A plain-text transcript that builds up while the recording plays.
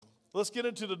Let's get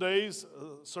into today's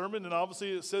sermon, and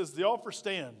obviously it says the offer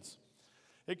stands.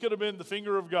 It could have been the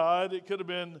finger of God. It could have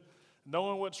been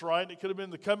knowing what's right. It could have been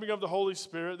the coming of the Holy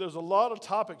Spirit. There's a lot of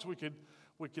topics we could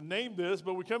name this,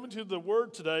 but we come into the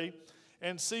Word today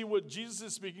and see what Jesus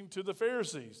is speaking to the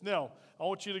Pharisees. Now, I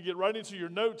want you to get right into your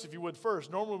notes if you would first.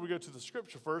 Normally we go to the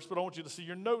Scripture first, but I want you to see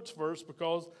your notes first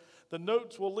because the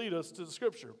notes will lead us to the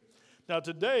Scripture. Now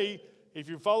today, if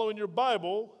you're following your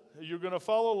Bible, you're going to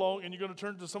follow along and you're going to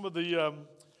turn to some of the,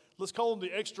 let's call them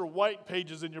the extra white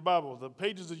pages in your Bible, the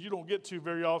pages that you don't get to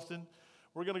very often.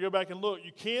 We're going to go back and look.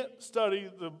 You can't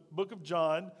study the book of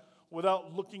John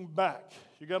without looking back.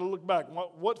 You got to look back.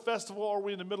 What festival are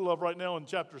we in the middle of right now in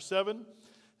chapter 7?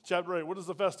 Chapter 8, what is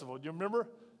the festival? Do you remember?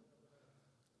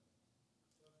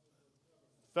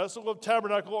 Festival of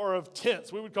Tabernacle or of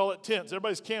tents. We would call it tents.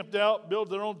 Everybody's camped out, build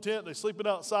their own tent. They're sleeping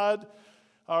outside.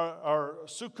 Our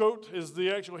Sukkot is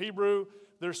the actual Hebrew.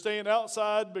 They're staying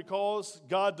outside because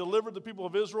God delivered the people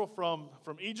of Israel from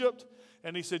Egypt.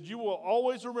 And he said, you will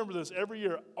always remember this every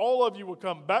year. All of you will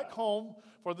come back home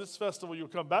for this festival. You'll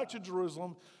come back to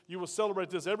Jerusalem. You will celebrate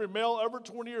this. Every male over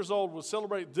 20 years old will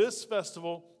celebrate this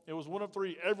festival. It was one of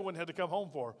three everyone had to come home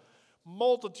for.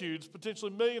 Multitudes,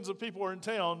 potentially millions of people are in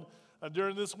town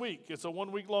during this week. It's a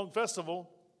 1 week long festival.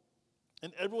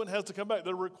 And everyone has to come back.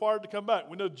 They're required to come back.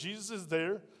 We know Jesus is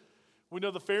there. We know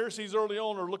the Pharisees early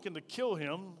on are looking to kill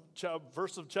him.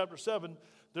 Verse of chapter 7,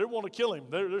 they want to kill him.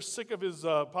 They're sick of his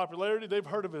popularity. They've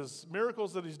heard of his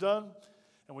miracles that he's done.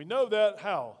 And we know that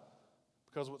how?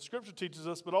 Because of what Scripture teaches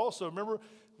us. But also, remember,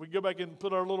 we go back and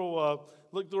put our little,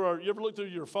 you ever look through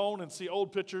your phone and see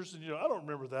old pictures? And I don't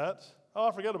remember that. Oh,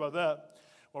 I forgot about that.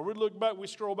 Well, we look back, we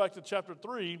scroll back to chapter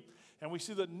 3. And we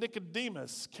see that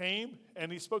Nicodemus came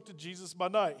and he spoke to Jesus by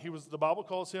night. The Bible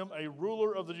calls him a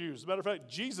ruler of the Jews. As a matter of fact,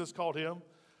 Jesus called him,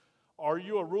 are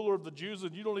you a ruler of the Jews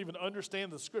and you don't even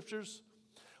understand the Scriptures?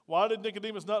 Why did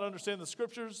Nicodemus not understand the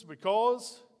Scriptures?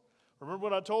 Because, remember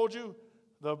what I told you?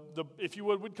 If you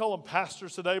would, we'd call them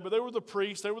pastors today, but they were the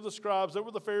priests, they were the scribes, they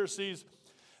were the Pharisees.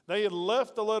 They had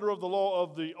left the letter of the law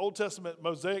of the Old Testament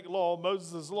Mosaic law,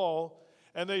 Moses' law,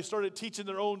 and they started teaching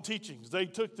their own teachings. They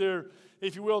took their,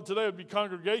 if you will, today it would be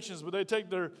congregations, but they take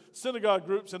their synagogue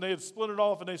groups and they had splintered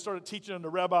off and they started teaching under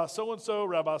Rabbi so-and-so,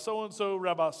 Rabbi so-and-so,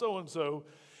 Rabbi so-and-so.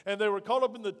 And they were caught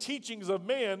up in the teachings of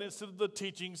man instead of the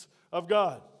teachings of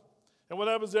God. And what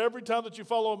happens every time that you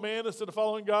follow a man instead of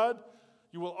following God?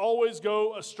 You will always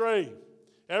go astray.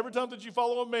 Every time that you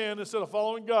follow a man instead of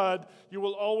following God, you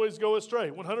will always go astray,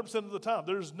 100% of the time.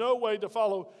 There's no way to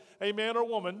follow a man or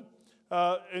woman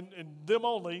and them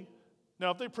only.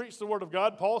 Now, if they preach the word of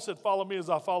God, Paul said, follow me as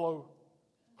I follow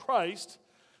Christ.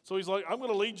 So he's like, I'm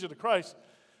going to lead you to Christ.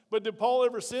 But did Paul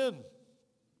ever sin?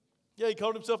 Yeah, he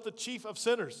called himself the chief of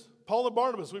sinners. Paul and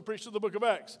Barnabas, we preached in the book of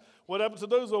Acts. What happened to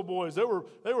those old boys? They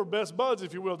were best buds,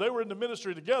 if you will. They were in the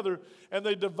ministry together, and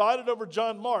they divided over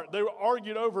John Mark. They were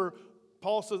argued over,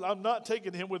 Paul says, I'm not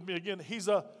taking him with me again. He's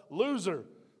a loser,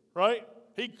 right?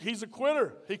 He's a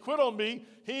quitter. He quit on me.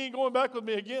 He ain't going back with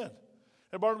me again.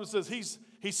 And Barnabas says, he's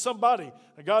somebody.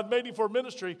 And God made him for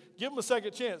ministry. Give him a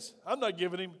second chance. I'm not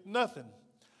giving him nothing.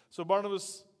 So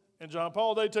Barnabas and John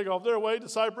Paul, they take off their way to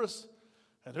Cyprus.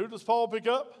 And who does Paul pick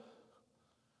up?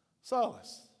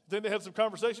 Silas. Then they had some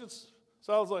conversations.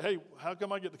 Silas was like, hey, how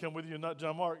come I get to come with you and not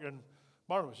John Mark and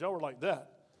Barnabas? Y'all were like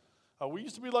that. We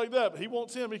used to be like that, but he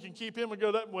wants him. He can keep him and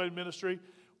go that way in ministry.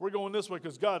 We're going this way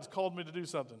because God's called me to do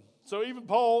something. So even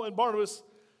Paul and Barnabas,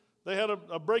 they had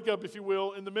a breakup, if you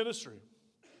will, in the ministry.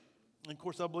 And, of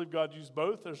course, I believe God used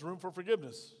both. There's room for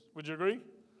forgiveness. Would you agree?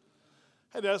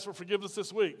 I had to ask for forgiveness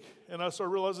this week. And I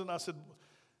started realizing, I said,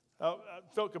 I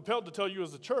felt compelled to tell you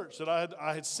as a church that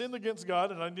I had sinned against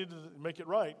God and I needed to make it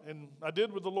right. And I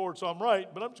did with the Lord, so I'm right.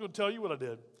 But I'm just going to tell you what I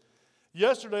did.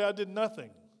 Yesterday, I did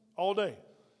nothing all day.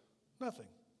 Nothing.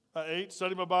 I ate,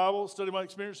 studied my Bible, studied my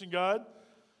experience in God,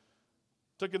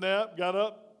 took a nap, got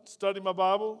up, studied my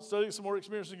Bible, studied some more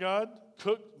experience in God,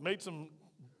 cooked, made some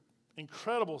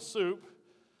incredible soup,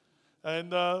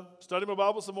 and studied my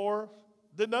Bible some more,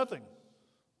 did nothing.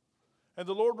 And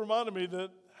the Lord reminded me that,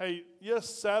 hey, yes,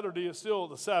 Saturday is still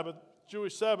the Sabbath,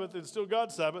 Jewish Sabbath, it's still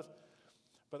God's Sabbath,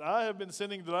 but I have been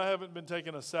sinning that I haven't been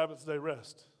taking a Sabbath day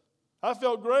rest. I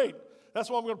felt great. That's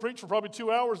why I'm going to preach for probably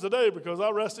 2 hours a day because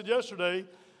I rested yesterday.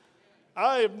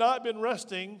 I have not been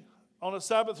resting on a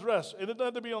Sabbath rest. And it doesn't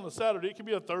have to be on a Saturday. It can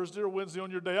be a Thursday or Wednesday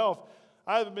on your day off.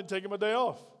 I haven't been taking my day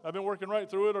off. I've been working right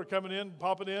through it or coming in,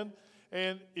 popping in.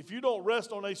 And if you don't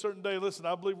rest on a certain day, listen,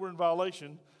 I believe we're in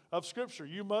violation of Scripture.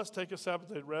 You must take a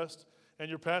Sabbath day rest. And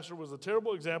your pastor was a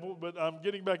terrible example, but I'm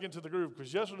getting back into the groove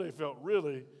because yesterday felt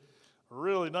really,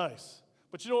 really nice.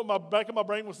 But you know what my back of my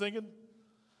brain was thinking?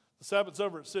 The Sabbath's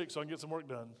over at 6, so I can get some work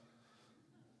done.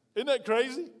 Isn't that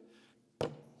crazy?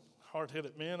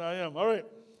 Hard-headed, man, I am. All right.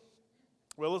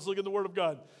 Well, let's look at the Word of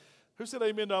God. Who said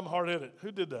amen to I'm hard-headed? Who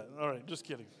did that? All right, just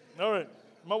kidding. All right.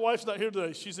 My wife's not here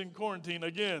today. She's in quarantine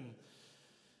again.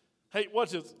 Hey, watch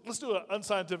this. Let's do an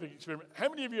unscientific experiment. How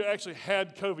many of you actually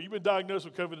had COVID? You've been diagnosed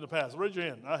with COVID in the past. Raise your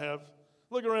hand. I have.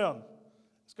 Look around.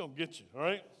 It's going to get you, all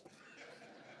right?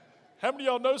 How many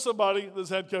of y'all know somebody that's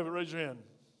had COVID? Raise your hand.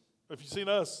 If you've seen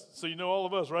us, so you know all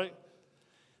of us, right?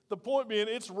 The point being,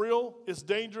 it's real, it's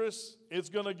dangerous, it's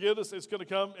going to get us, it's going to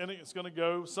come, and it's going to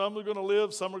go. Some are going to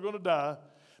live, some are going to die,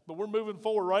 but we're moving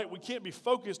forward, right? We can't be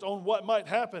focused on what might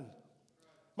happen.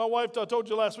 My wife, I told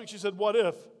you last week, she said, what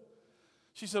if?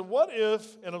 She said, what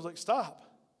if, and I was like, stop.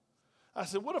 I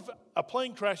said, what if a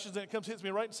plane crashes and it comes hits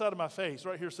me right inside of my face,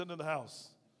 right here sitting in the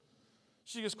house?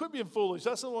 She goes, quit being foolish.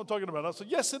 That's not what I'm talking about. I said,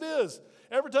 yes, it is.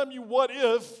 Every time you what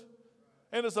if,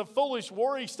 and it's a foolish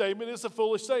worry statement, it's a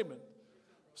foolish statement.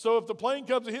 So if the plane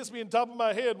comes and hits me on top of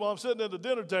my head while I'm sitting at the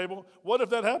dinner table, what if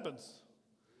that happens?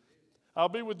 I'll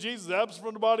be with Jesus, absent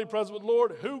from the body, present with the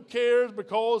Lord. Who cares?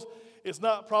 Because it's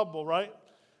not probable, right?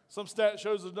 Some stat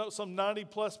shows that some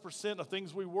 90+% of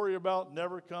things we worry about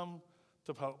never come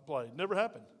to play. Never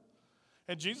happen.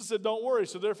 And Jesus said, don't worry.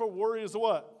 So therefore, worry is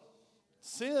what?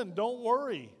 Sin. Don't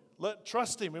worry.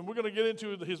 Trust him. And we're going to get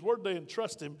into his word today and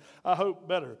trust him, I hope,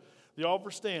 better. The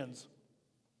offer stands.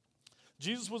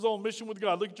 Jesus was on mission with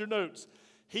God. Look at your notes.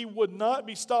 He would not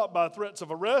be stopped by threats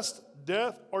of arrest,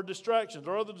 death, or distractions,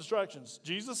 or other distractions.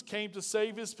 Jesus came to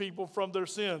save his people from their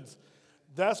sins.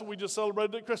 That's what we just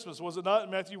celebrated at Christmas, was it not? In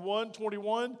Matthew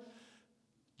 1:21,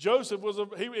 Joseph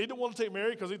he didn't want to take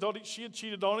Mary because he thought she had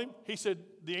cheated on him. He said,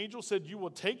 the angel said, you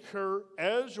will take her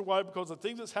as your wife because the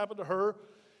things that's happened to her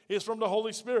is from the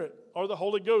Holy Spirit, or the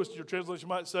Holy Ghost, your translation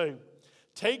might say.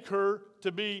 Take her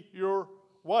to be your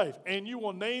wife, and you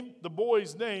will name the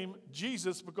boy's name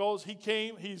Jesus because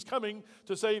he's coming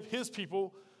to save his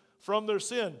people from their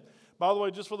sin. By the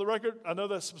way, just for the record, I know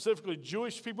that's specifically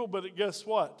Jewish people, but guess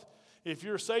what? If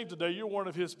you're saved today, you're one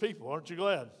of his people. Aren't you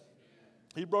glad?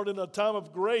 He brought in a time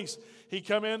of grace. He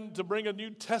come in to bring a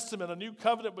new testament, a new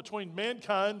covenant between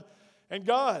mankind and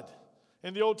God.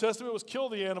 In the Old Testament, it was kill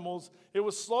the animals. It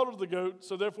was slaughter the goat,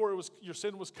 so therefore your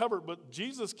sin was covered. But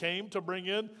Jesus came to bring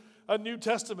in a new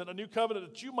testament, a new covenant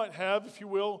that you might have, if you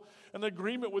will, an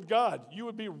agreement with God. You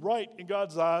would be right in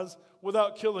God's eyes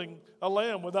without killing a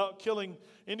lamb, without killing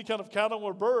any kind of cattle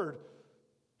or bird.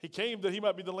 He came that he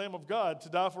might be the Lamb of God to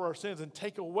die for our sins and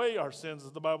take away our sins,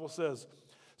 as the Bible says.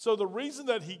 So the reason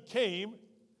that he came,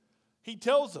 he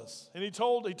tells us, and he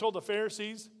told the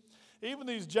Pharisees, even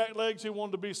these jacklegs who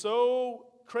wanted to be so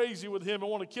crazy with him and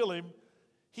want to kill him,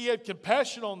 he had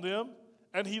compassion on them,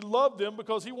 and he loved them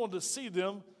because he wanted to see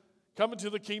them come into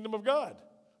the kingdom of God.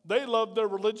 They loved their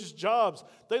religious jobs.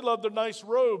 They loved their nice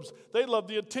robes. They loved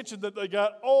the attention that they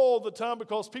got all the time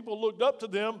because people looked up to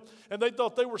them and they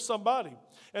thought they were somebody.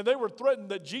 And they were threatened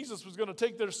that Jesus was going to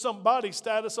take their somebody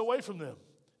status away from them.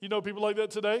 You know people like that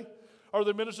today? Are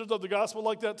the ministers of the gospel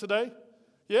like that today?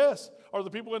 Yes. Are the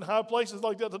people in high places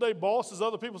like that today? Bosses,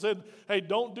 other people said, hey,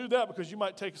 don't do that because you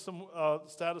might take some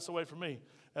status away from me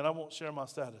and I won't share my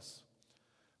status.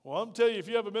 Well, I'm telling you, if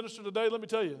you have a minister today, let me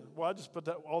tell you. Well, I just put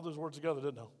all those words together,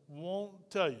 didn't I?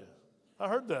 Won't tell you. I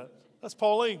heard that. That's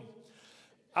Pauline.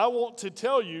 I want to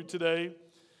tell you today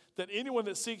that anyone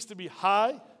that seeks to be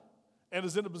high and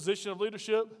is in a position of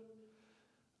leadership,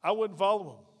 I wouldn't follow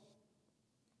them.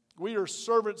 We are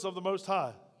servants of the Most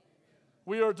High.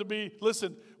 We are to be,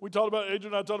 listen, Adrian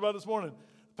and I talked about this morning.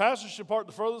 Pastors should park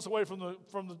the furthest away from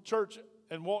the church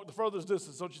and walk the furthest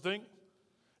distance, don't you think?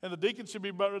 And the deacons should be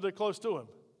about really close to him.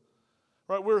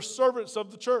 Right? We're servants of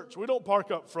the church. We don't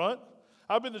park up front.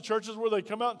 I've been to churches where they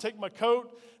come out and take my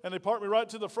coat and they park me right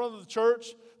to the front of the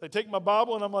church. They take my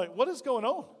Bible and I'm like, what is going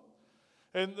on?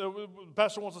 And the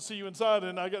pastor wants to see you inside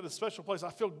and I got this special place.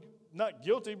 I feel not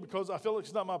guilty because I feel like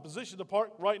it's not my position to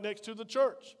park right next to the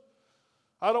church.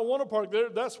 I don't want to park there.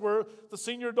 That's where the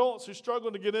senior adults who are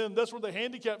struggling to get in, that's where the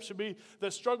handicapped should be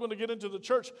that's struggling to get into the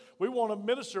church. We want to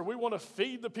minister. We want to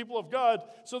feed the people of God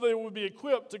so they will be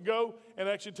equipped to go and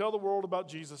actually tell the world about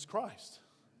Jesus Christ.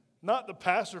 Not the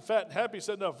pastor, fat and happy,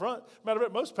 sitting up front. Matter of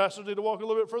fact, most pastors need to walk a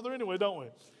little bit further anyway, don't we?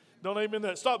 Don't amen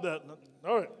that. Stop that.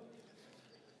 All right.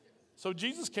 So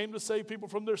Jesus came to save people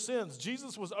from their sins.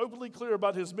 Jesus was openly clear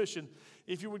about his mission.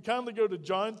 If you would kindly go to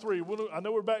John 3. I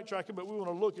know we're backtracking, but we want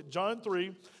to look at John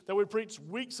 3 that we preached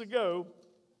weeks ago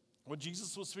when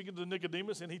Jesus was speaking to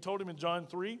Nicodemus, and he told him in John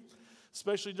 3,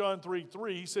 especially John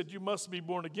 3:3, he said, you must be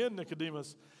born again,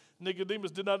 Nicodemus.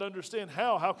 Nicodemus did not understand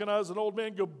how. How can I as an old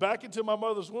man go back into my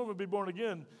mother's womb and be born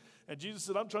again? And Jesus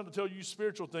said, I'm trying to tell you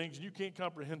spiritual things, and you can't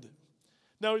comprehend it.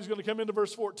 Now he's going to come into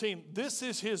verse 14. This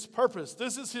is his purpose.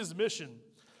 This is his mission.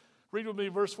 Read with me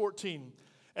verse 14.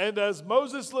 And as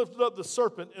Moses lifted up the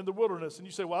serpent in the wilderness, and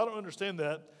you say, well, I don't understand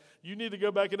that. You need to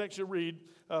go back and actually read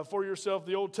for yourself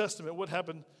the Old Testament, what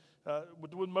happened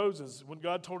with Moses when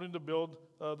God told him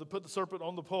to put the serpent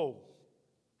on the pole.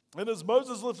 And as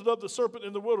Moses lifted up the serpent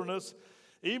in the wilderness,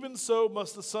 even so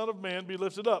must the Son of Man be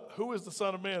lifted up. Who is the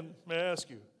Son of Man, may I ask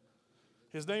you?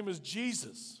 His name is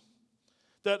Jesus.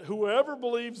 That whoever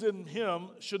believes in him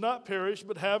should not perish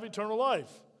but have eternal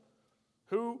life.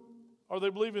 Who are they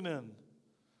believing in?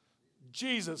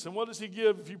 Jesus. And what does he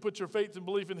give if you put your faith and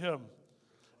belief in him?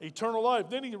 Eternal life.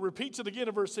 Then he repeats it again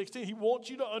in verse 16. He wants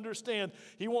you to understand.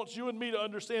 He wants you and me to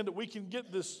understand that we can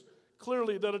get this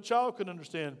clearly, that a child can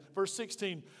understand. Verse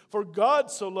 16. For God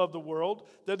so loved the world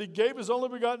that he gave his only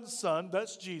begotten Son,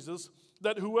 that's Jesus,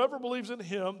 that whoever believes in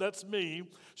him, that's me,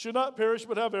 should not perish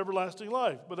but have everlasting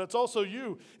life. But that's also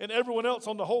you and everyone else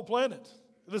on the whole planet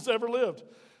that's ever lived.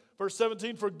 Verse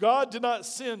 17. For God did not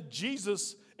send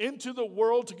Jesus into the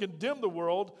world to condemn the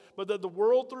world, but that the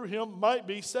world through him might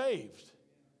be saved.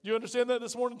 Do you understand that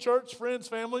this morning, church, friends,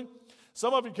 family?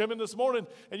 Some of you come in this morning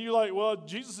and you're like, well,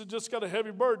 Jesus has just got a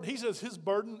heavy burden. He says his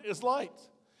burden is light.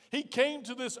 He came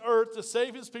to this earth to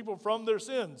save his people from their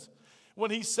sins.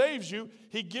 When he saves you,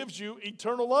 he gives you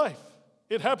eternal life.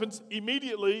 It happens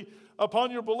immediately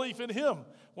upon your belief in him.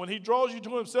 When he draws you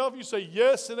to himself, you say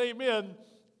yes and amen.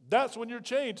 That's when you're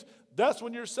changed. That's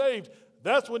when you're saved.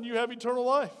 That's when you have eternal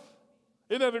life.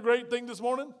 Isn't that a great thing this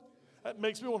morning? That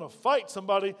makes me want to fight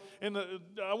somebody.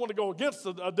 I want to go against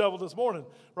a devil this morning,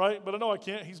 right? But I know I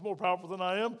can't. He's more powerful than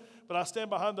I am. But I stand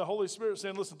behind the Holy Spirit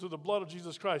saying, listen, through the blood of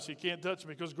Jesus Christ, he can't touch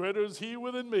me because greater is he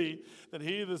within me than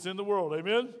he that's in the world.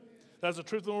 Amen? That's the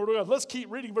truth of the word of God. Let's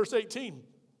keep reading verse 18.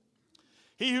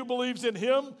 He who believes in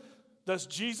him, that's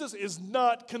Jesus, is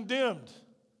not condemned.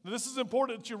 Now, this is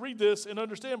important that you read this and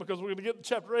understand because we're going to get to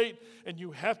chapter 8, and you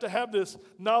have to have this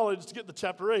knowledge to get to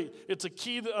chapter 8. It's a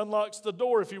key that unlocks the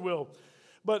door, if you will.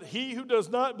 But he who does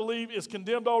not believe is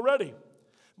condemned already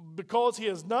because he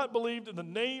has not believed in the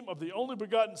name of the only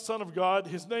begotten Son of God.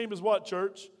 His name is what,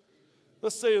 church?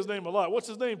 Let's say his name a lot. What's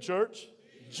his name, church?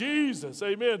 Jesus.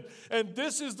 Amen. And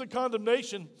this is the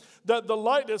condemnation that the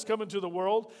light has come into the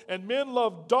world, and men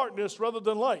love darkness rather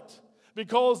than light,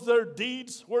 because their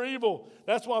deeds were evil.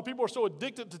 That's why people are so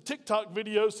addicted to TikTok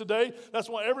videos today. That's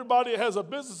why everybody that has a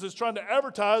business is trying to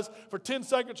advertise for 10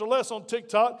 seconds or less on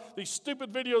TikTok. These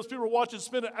stupid videos people are watching,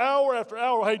 spending hour after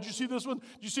hour. Hey, did you see this one?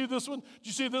 Did you see this one? Did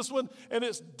you see this one? And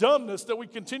it's dumbness that we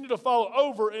continue to follow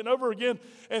over and over again.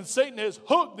 And Satan has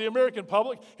hooked the American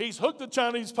public. He's hooked the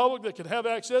Chinese public that can have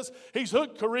access. He's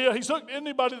hooked Korea. He's hooked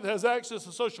anybody that has access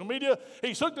to social media.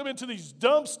 He's hooked them into these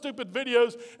dumb, stupid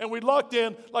videos, and we locked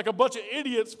in like a bunch of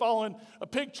idiots following a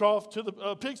pig trough to the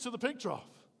pigs to the pig trough.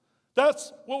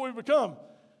 That's what we've become.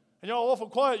 And y'all awful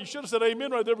quiet. You should have said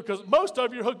amen right there because most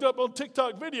of you are hooked up on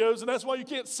TikTok videos, and that's why you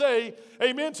can't say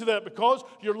amen to that because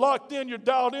you're locked in, you're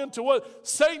dialed into what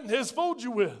Satan has fooled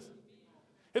you with.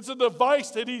 It's a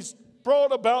device that he's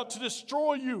brought about to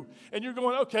destroy you. And you're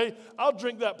going, okay, I'll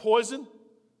drink that poison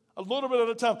a little bit at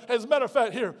a time. As a matter of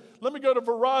fact, here, let me go to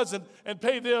Verizon and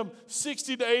pay them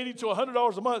 $60 to $80 to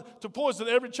 $100 a month to poison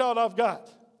every child I've got.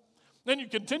 Then you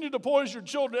continue to poison your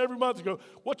children every month and go,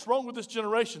 what's wrong with this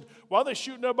generation? Why are they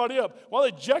shooting everybody up? Why are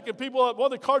they jacking people up? Why are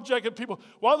they carjacking people?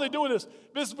 Why are they doing this?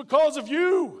 It's because of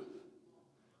you.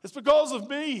 It's because of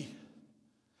me.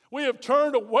 We have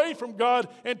turned away from God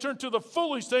and turned to the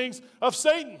foolish things of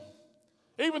Satan.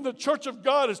 Even the church of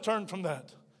God has turned from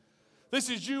that.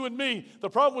 This is you and me. The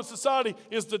problem with society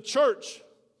is the church.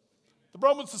 The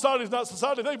problem with society is not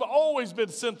society. They've always been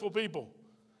sinful people.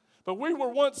 But we were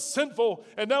once sinful,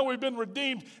 and now we've been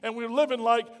redeemed, and we're living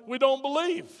like we don't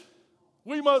believe.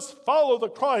 We must follow the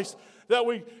Christ that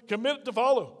we commit to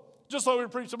follow. Just like we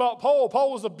preached about Paul.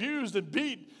 Paul was abused and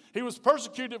beat. He was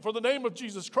persecuted for the name of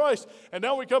Jesus Christ. And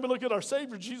now we come and look at our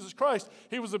Savior, Jesus Christ.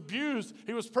 He was abused.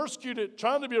 He was persecuted,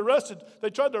 trying to be arrested.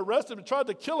 They tried to arrest him and tried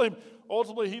to kill him.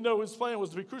 Ultimately, he knew his plan was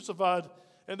to be crucified,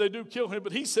 and they do kill him.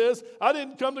 But he says, I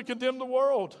didn't come to condemn the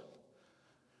world.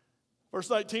 Verse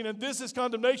 19, and this is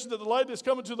condemnation, that the light is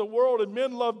come into the world, and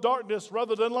men love darkness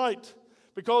rather than light,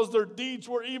 because their deeds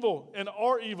were evil and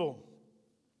are evil.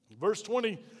 Verse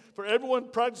 20, for everyone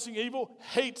practicing evil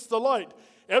hates the light.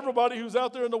 Everybody who's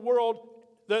out there in the world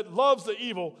that loves the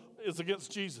evil is against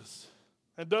Jesus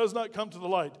and does not come to the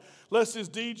light, lest his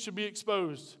deeds should be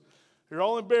exposed. You're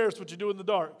all embarrassed what you do in the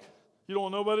dark. You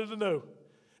don't want nobody to know.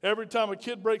 Every time a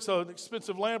kid breaks an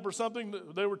expensive lamp or something,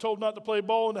 they were told not to play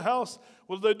ball in the house.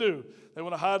 What do? They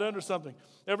want to hide under something.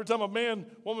 Every time a man,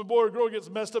 woman, boy, or girl gets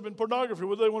messed up in pornography,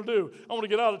 what do they want to do? I want to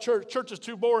get out of church. Church is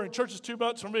too boring. Church is too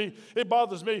much for me. It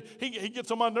bothers me. He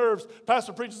gets on my nerves.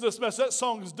 Pastor preaches this mess. That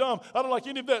song is dumb. I don't like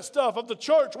any of that stuff of the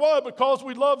church. Why? Because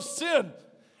we love sin,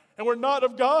 and we're not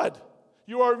of God.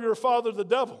 You are of your father, the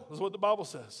devil, is what the Bible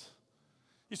says.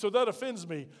 So that offends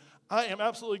me. I am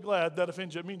absolutely glad that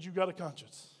offends you. It means you got a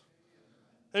conscience.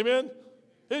 Amen?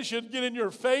 It should get in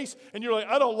your face, and you're like,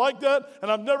 I don't like that, and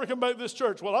I've never come back to this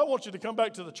church. Well, I want you to come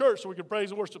back to the church so we can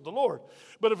praise and worship the Lord.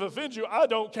 But if it offends you, I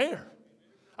don't care.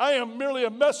 I am merely a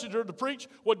messenger to preach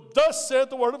what thus saith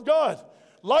the word of God.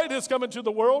 Light has come into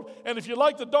the world, and if you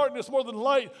like the darkness more than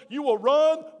light, you will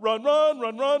run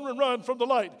from the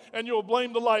light, and you'll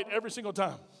blame the light every single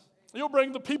time. You'll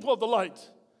bring the people of the light.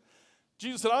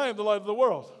 Jesus said, I am the light of the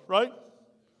world, right?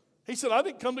 He said, I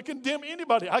didn't come to condemn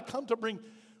anybody. I come to bring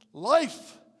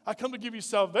life. I come to give you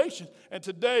salvation. And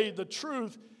today, the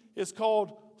truth is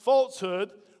called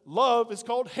falsehood. Love is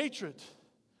called hatred.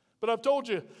 But I've told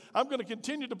you, I'm going to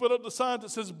continue to put up the sign that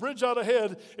says bridge out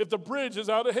ahead if the bridge is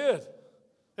out ahead.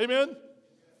 Amen?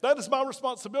 That is my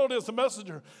responsibility as a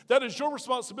messenger. That is your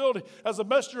responsibility as a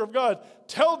messenger of God.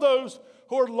 Tell those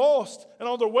who are lost and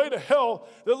on their way to hell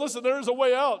that, listen, there is a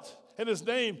way out, and his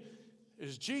name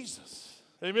is Jesus.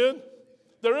 Amen?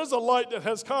 There is a light that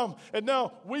has come, and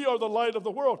now we are the light of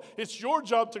the world. It's your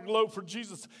job to glow for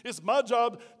Jesus. It's my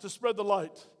job to spread the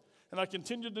light. And I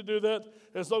continue to do that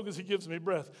as long as he gives me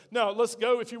breath. Now, let's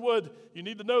go, if you would. You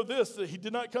need to know this, that he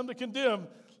did not come to condemn,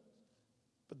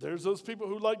 but there's those people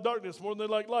who like darkness more than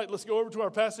they like light. Let's go over to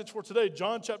our passage for today,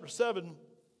 John chapter 7.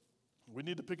 We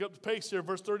need to pick up the pace here,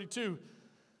 verse 32.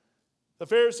 The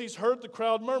Pharisees heard the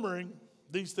crowd murmuring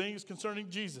these things concerning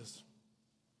Jesus.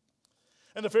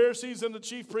 And the Pharisees and the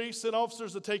chief priests sent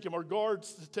officers to take him, or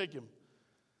guards to take him.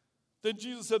 Then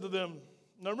Jesus said to them,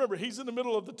 now remember, he's in the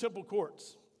middle of the temple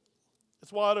courts.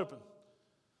 It's wide open.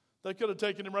 They could have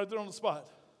taken him right there on the spot.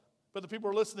 But the people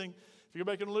are listening. If you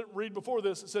go back and read before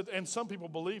this, it said, and some people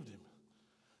believed him.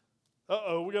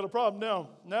 Uh-oh, we got a problem now.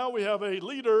 Now we have a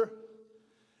leader,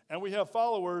 and we have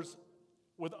followers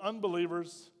with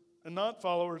unbelievers and not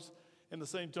followers in the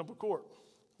same temple court.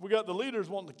 We got the leaders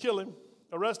wanting to kill him,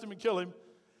 arrest him and kill him,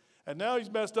 and now he's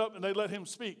messed up, and they let him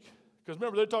speak. Because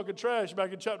remember, they're talking trash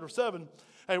back in chapter 7.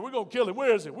 Hey, we're going to kill him.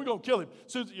 Where is he? We're going to kill him.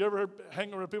 Susan, you ever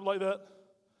hang around people like that?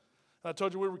 And I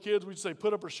told you we were kids, we'd say,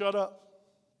 put up or shut up.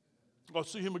 I'll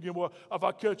see him again. Well, if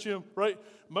I catch him, right?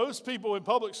 Most people in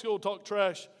public school talk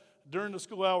trash during the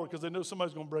school hour because they know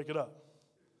somebody's going to break it up.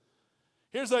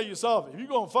 Here's how you solve it. If you're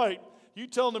going to fight, you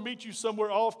tell them to meet you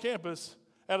somewhere off campus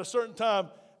at a certain time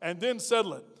and then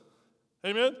settle it.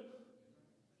 Amen?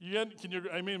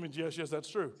 Amen means yes, that's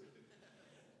true.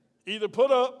 Either put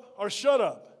up or shut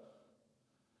up.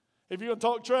 If you're going to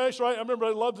talk trash, right? I remember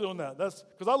I loved doing that. That's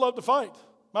because I love to fight.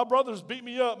 My brothers beat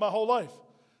me up my whole life.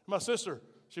 My sister,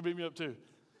 she beat me up too.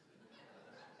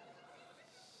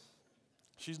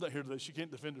 She's not here today. She can't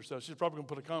defend herself. She's probably going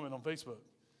to put a comment on Facebook.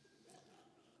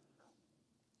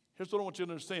 Here's what I want you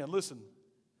to understand. Listen,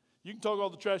 you can talk all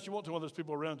the trash you want to when there's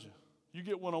people around you. You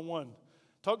get one-on-one.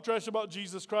 Talk trash about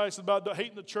Jesus Christ, about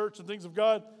hating the church and things of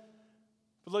God.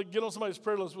 But get on somebody's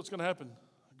prayer list, what's going to happen?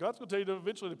 God's going to tell you to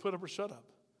eventually to put up or shut up.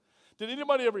 Did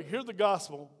anybody ever hear the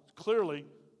gospel clearly?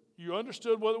 You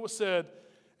understood what it was said,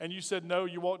 and you said no,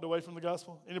 you walked away from the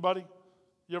gospel? Anybody?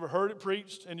 You ever heard it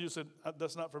preached, and you said,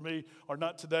 that's not for me, or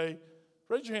not today?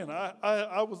 Raise your hand.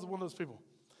 I was one of those people.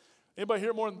 Anybody hear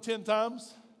it more than 10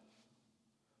 times?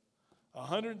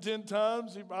 110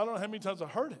 times? I don't know how many times I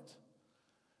heard it.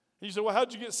 And you say, well,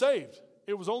 how'd you get saved?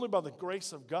 It was only by the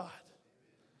grace of God.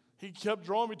 He kept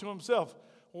drawing me to himself.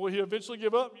 Will he eventually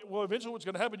give up? Well, eventually what's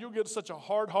going to happen, you'll get such a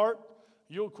hard heart,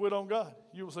 you'll quit on God.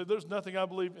 You will say, there's nothing I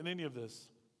believe in any of this.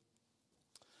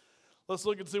 Let's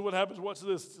look and see what happens. Watch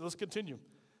this. Let's continue.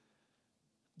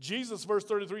 Jesus, verse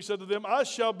 33, said to them, I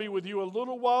shall be with you a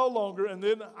little while longer, and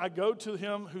then I go to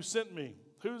him who sent me.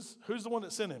 Who's the one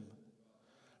that sent him?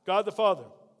 God the Father.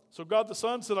 So God the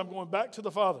Son said, I'm going back to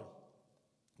the Father.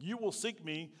 You will seek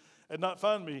me and not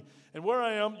find me. And where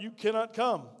I am, you cannot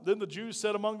come. Then the Jews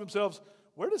said among themselves,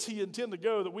 where does he intend to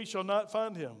go that we shall not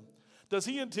find him? Does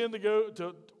he intend to go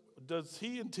to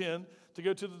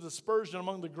the dispersion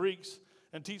among the Greeks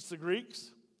and teach the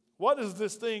Greeks? What is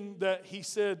this thing that he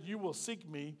said, you will seek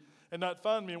me and not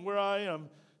find me, and where I am,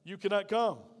 you cannot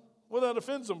come? Well, that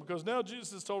offends them, because now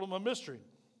Jesus has told them a mystery.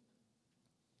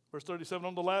 Verse 37,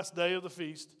 on the last day of the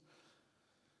feast,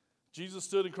 Jesus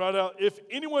stood and cried out, if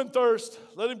anyone thirst,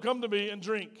 let him come to me and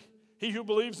drink. He who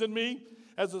believes in me,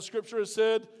 as the scripture has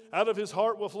said, out of his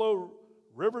heart will flow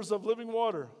rivers of living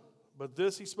water. But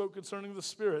this he spoke concerning the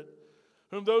Spirit,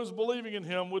 whom those believing in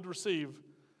him would receive.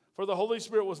 For the Holy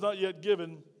Spirit was not yet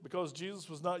given, because Jesus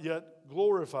was not yet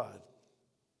glorified.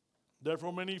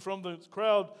 Therefore many from the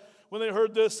crowd, when they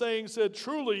heard this saying, said,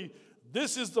 truly,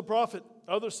 this is the prophet.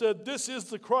 Others said, this is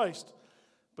the Christ.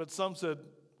 But some said,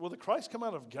 will the Christ come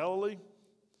out of Galilee?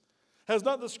 Has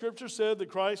not the scripture said that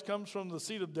Christ comes from the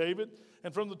seed of David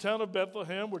and from the town of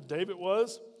Bethlehem where David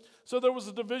was? So there was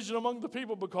a division among the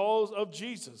people because of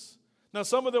Jesus. Now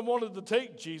some of them wanted to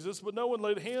take Jesus, but no one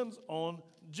laid hands on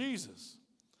Jesus.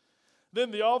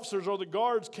 Then the officers or the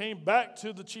guards came back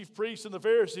to the chief priests and the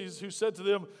Pharisees, who said to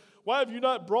them, why have you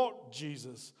not brought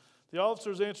Jesus? The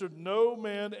officers answered, no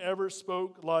man ever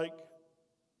spoke like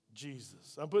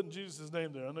Jesus. I'm putting Jesus'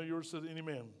 name there. I know yours said any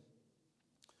man.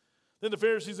 Then the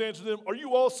Pharisees answered them, are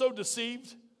you also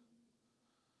deceived?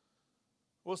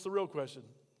 What's the real question?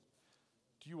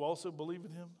 Do you also believe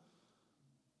in him?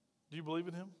 Do you believe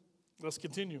in him? Let's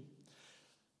continue.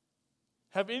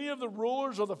 Have any of the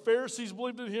rulers or the Pharisees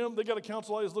believed in him? They got a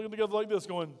council looking together like this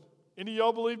going, any of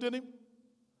y'all believed in him?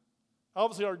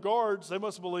 Obviously our guards, they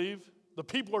must believe. The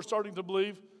people are starting to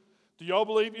believe. Do y'all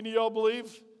believe? Any of y'all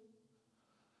believe?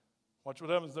 Watch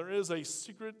what happens. There is a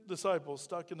secret disciple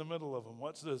stuck in the middle of them.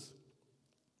 Watch this.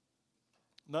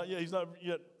 Not yet. He's not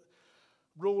yet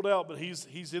ruled out, but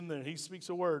he's in there. He speaks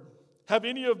a word. Have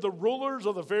any of the rulers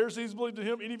or the Pharisees believed in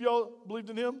him? Any of y'all believed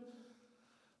in him?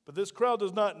 But this crowd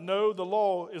does not know the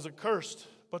law is accursed.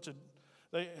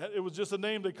 It was just a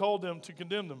name they called them to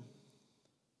condemn them.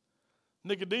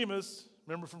 Nicodemus,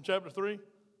 remember from chapter 3?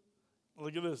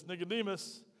 Look at this.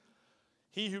 Nicodemus,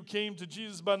 he who came to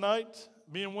Jesus by night,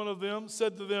 being one of them,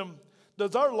 said to them,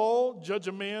 does our law judge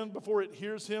a man before it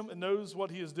hears him and knows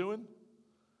what he is doing?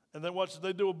 And then watch,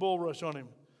 they do a bull rush on him.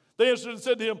 They answered and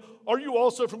said to him, are you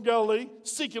also from Galilee?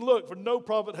 Seek and look, for no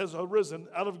prophet has arisen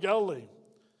out of Galilee.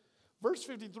 Verse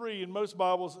 53 in most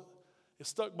Bibles is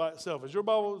stuck by itself. Is your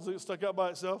Bible stuck out by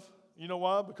itself? You know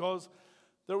why? Because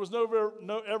there was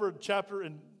no ever chapter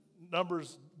in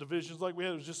Numbers divisions like we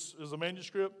had. It was a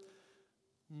manuscript.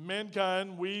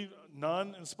 Mankind, we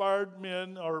non-inspired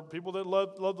men, or people that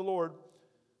love the Lord,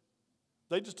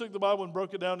 they just took the Bible and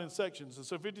broke it down in sections. And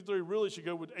so 53 really should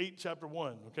go with 8 chapter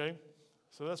 1, okay?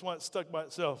 So that's why it's stuck by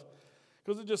itself.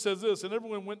 Because it just says this, and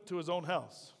everyone went to his own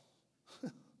house.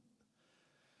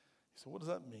 So what does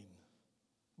that mean?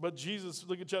 But Jesus,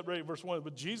 look at chapter 8, verse 1.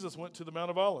 But Jesus went to the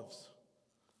Mount of Olives.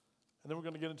 And then we're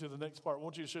going to get into the next part. I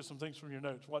want you to share some things from your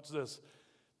notes. Watch this.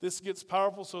 This gets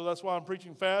powerful, so that's why I'm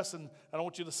preaching fast, and I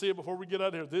want you to see it before we get out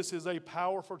of here. This is a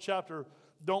powerful chapter.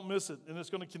 Don't miss it. And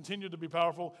it's going to continue to be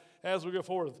powerful as we go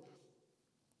forward.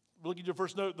 Look at your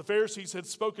first note. The Pharisees had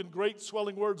spoken great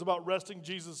swelling words about arresting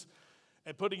Jesus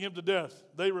and putting him to death.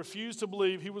 They refused to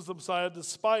believe he was the Messiah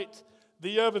despite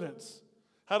the evidence.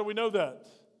 How do we know that?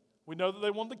 We know that they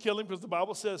wanted to kill him because the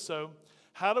Bible says so.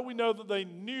 How do we know that they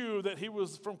knew that he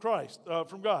was from Christ,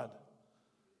 from God?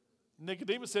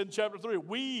 Nicodemus said in chapter 3,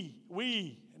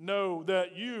 we know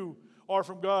that you are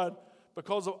from God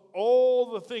because of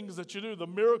all the things that you do, the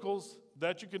miracles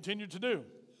that you continue to do.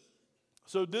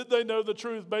 So did they know the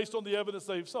truth based on the evidence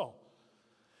they saw?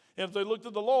 And if they looked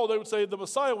at the law, they would say the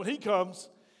Messiah, when he comes,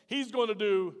 he's going to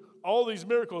do all these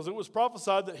miracles. It was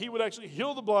prophesied that he would actually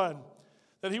heal the blind,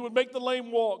 that he would make the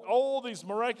lame walk, all these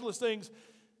miraculous things.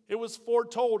 It was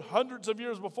foretold hundreds of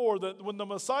years before that when the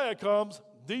Messiah comes,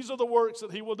 these are the works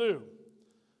that he will do.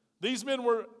 These men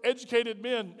were educated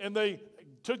men, and they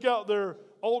took out their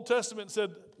Old Testament and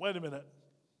said, wait a minute.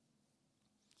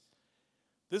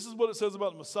 This is what it says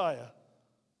about the Messiah.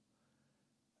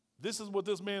 This is what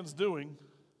this man's doing.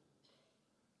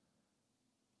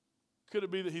 Could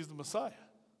it be that he's the Messiah?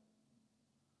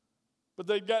 But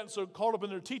they'd gotten so caught up in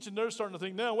their teaching, they're starting to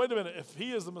think, now, wait a minute, if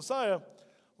he is the Messiah,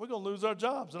 we're going to lose our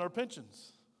jobs and our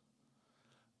pensions.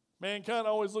 Mankind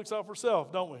always looks out for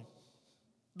self, don't we?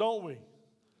 Don't we?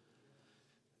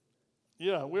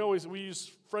 Yeah, we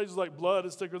use phrases like blood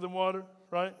is thicker than water,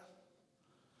 right?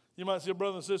 You might see a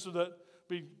brother and sister that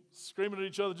be screaming at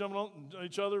each other, jumping on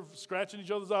each other, scratching each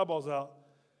other's eyeballs out.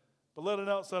 But let an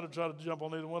outsider try to jump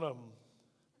on either one of them.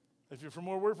 If you're from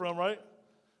where we're from, right?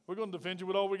 We're going to defend you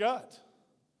with all we got.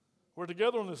 We're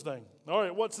together on this thing. All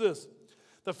right, what's this?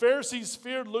 The Pharisees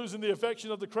feared losing the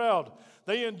affection of the crowd.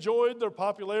 They enjoyed their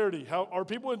popularity. How are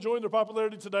people enjoying their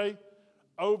popularity today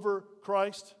over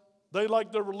Christ? They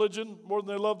like their religion more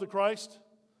than they love the Christ.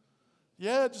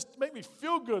 Yeah, just make me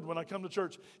feel good when I come to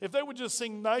church. If they would just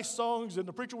sing nice songs and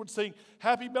the preacher would sing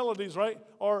happy melodies, right?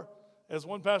 Or as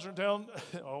one pastor in town,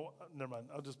 oh, never mind,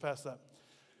 I'll just pass that.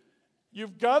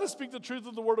 You've got to speak the truth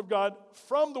of the Word of God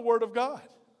from the Word of God.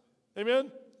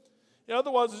 Amen? Yeah,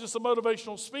 otherwise, it's just a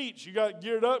motivational speech. You got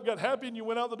geared up, got happy, and you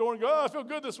went out the door and go, oh, I feel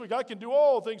good this week. I can do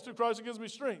all things through Christ who gives me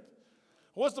strength.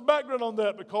 What's the background on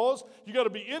that? Because you got to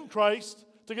be in Christ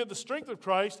to get the strength of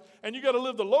Christ, and you got to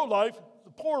live the low life,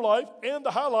 the poor life, and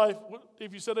the high life,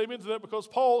 if you said amen to that, because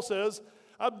Paul says,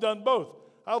 I've done both.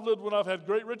 I've lived when I've had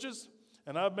great riches,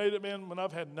 and I've made it, man, when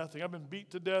I've had nothing. I've been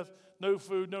beat to death, no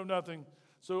food, no nothing.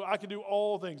 So I can do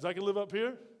all things. I can live up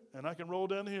here, and I can roll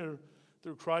down here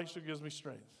through Christ who gives me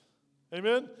strength.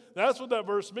 Amen? That's what that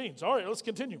verse means. All right, let's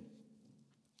continue.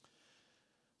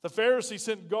 The Pharisees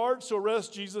sent guards to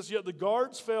arrest Jesus, yet the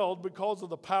guards failed because of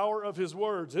the power of his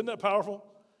words. Isn't that powerful?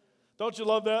 Don't you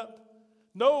love that?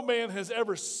 No man has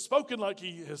ever spoken like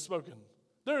he has spoken.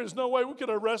 There is no way we could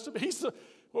arrest him.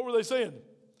 What were they saying?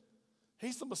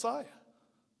 He's the Messiah.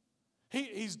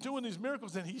 He's doing these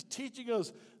miracles, and he's teaching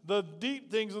us the deep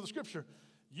things of the Scripture.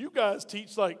 You guys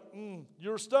teach like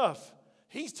your stuff.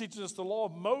 He's teaching us the law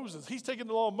of Moses. He's taking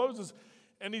the law of Moses,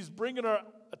 and he's bringing our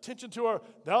attention to our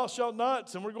thou shalt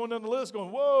nots, and we're going down the list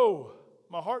going, whoa,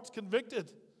 my heart's convicted.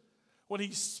 When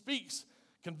he speaks,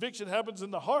 conviction happens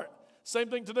in the heart. Same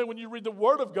thing today when you read the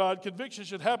Word of God, conviction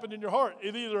should happen in your heart.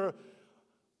 It either,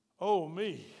 oh,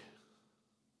 me,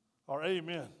 or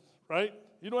amen, right?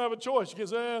 You don't have a choice. You can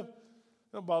say,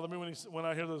 don't bother me when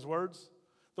I hear those words.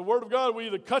 The Word of God will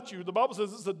either cut you. The Bible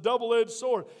says it's a double-edged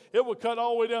sword. It will cut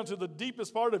all the way down to the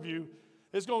deepest part of you.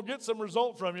 It's going to get some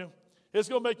result from you. It's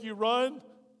going to make you run,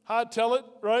 hightail it,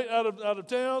 right, out of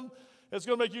town. It's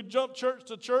going to make you jump church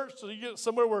to church so you get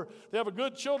somewhere where they have a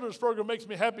good children's program makes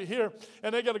me happy here,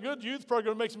 and they got a good youth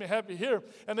program makes me happy here,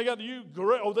 and they got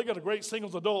a great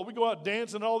singles adult. We go out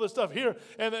dancing and all this stuff here,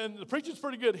 and the preaching's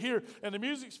pretty good here, and the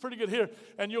music's pretty good here,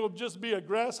 and you'll just be a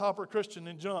grasshopper Christian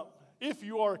and jump, if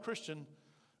you are a Christian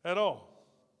at all.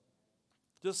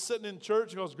 Just sitting in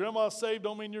church because grandma's saved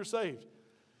don't mean you're saved.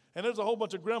 And there's a whole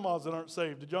bunch of grandmas that aren't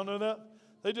saved. Did y'all know that?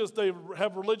 They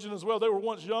have religion as well. They were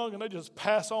once young, and they just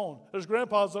pass on. There's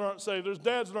grandpas that aren't saved. There's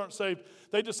dads that aren't saved.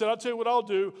 They just said, I'll tell you what I'll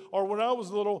do, or when I was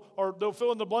little, or they'll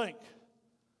fill in the blank.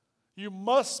 You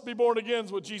must be born again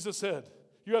is what Jesus said.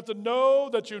 You have to know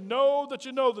that you know that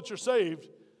you know that you're saved.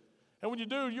 And when you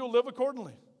do, you'll live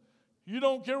accordingly. You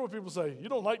don't care what people say. You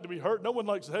don't like to be hurt. No one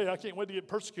likes, hey, I can't wait to get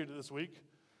persecuted this week.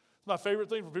 It's my favorite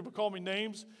thing for people to call me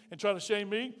names and try to shame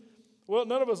me. Well,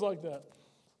 none of us like that.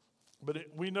 But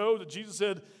we know that Jesus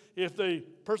said if they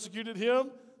persecuted him,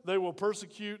 they will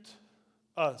persecute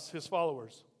us, his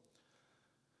followers.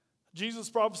 Jesus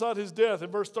prophesied his death in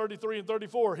verse 33 and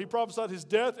 34. He prophesied his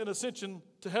death and ascension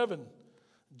to heaven.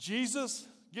 Jesus,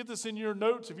 get this in your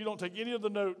notes if you don't take any of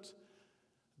the notes.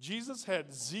 Jesus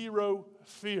had zero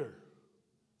fear.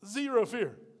 Zero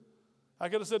fear. I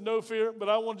could have said no fear, but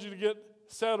I wanted you to get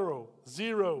satero.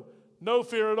 Zero. No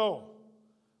fear at all.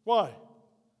 Why?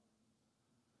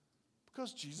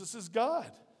 Because Jesus is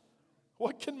God.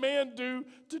 What can man do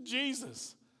to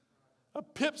Jesus? A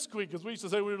pipsqueak, as we used to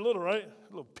say when we were little, right? A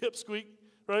little pipsqueak,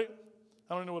 right?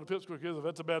 I don't even know what a pipsqueak is. If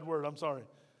that's a bad word, I'm sorry.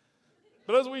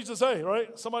 But that's what we used to say,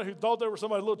 right? Somebody who thought they were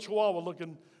somebody, a little chihuahua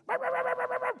looking,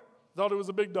 thought it was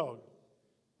a big dog.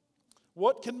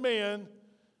 What can man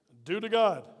do to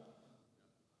God?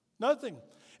 Nothing.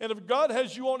 And if God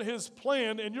has you on his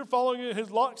plan and you're following in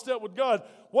his lockstep with God,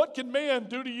 what can man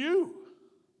do to you?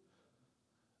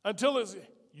 Until it's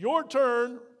your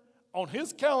turn on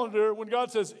his calendar when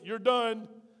God says, you're done,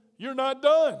 you're not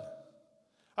done.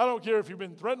 I don't care if you've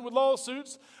been threatened with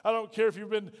lawsuits. I don't care if you've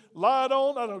been lied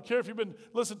on. I don't care if you've been,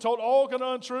 told all kind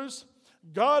of untruths.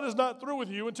 God is not through with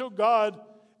you until God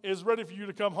is ready for you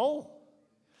to come home.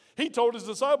 He told his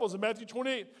disciples in Matthew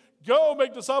 28, go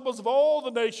make disciples of all the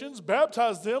nations,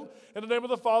 baptize them in the name of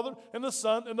the Father and the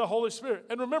Son and the Holy Spirit.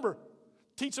 And remember,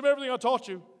 teach them everything I taught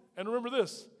you. And remember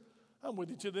this, I'm with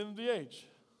you to the end of the age.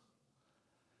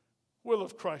 Will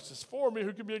of Christ is for me,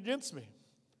 who can be against me?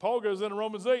 Paul goes into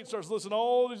Romans 8 and starts listing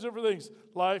all these different things.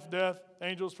 Life, death,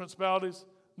 angels, principalities.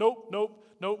 Nope, nope,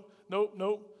 nope, nope,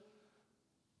 nope.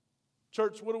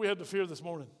 Church, what do we have to fear this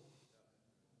morning?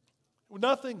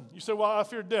 Nothing. You say, well, I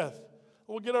fear death.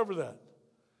 Well, get over that.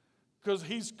 Because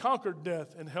he's conquered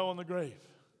death and hell and the grave.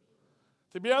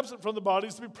 To be absent from the body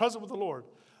is to be present with the Lord.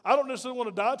 I don't necessarily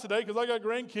want to die today because I got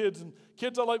grandkids and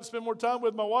kids I like to spend more time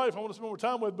with. My wife I want to spend more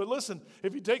time with. But listen,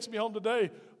 if he takes me home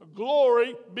today,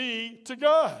 glory be to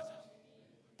God.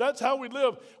 That's how we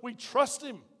live. We trust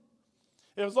him.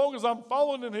 As long as I'm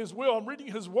following in his will, I'm reading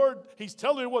his word, he's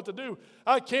telling me what to do.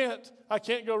 I can't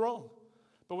go wrong.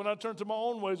 But when I turn to my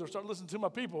own ways or start listening to my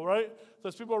people, right?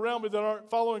 There's people around me that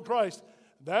aren't following Christ.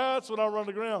 That's when I run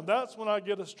aground. That's when I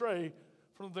get astray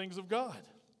from the things of God.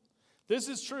 This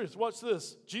is truth. Watch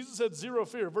this. Jesus had zero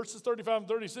fear. Verses 35 and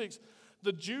 36.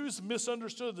 The Jews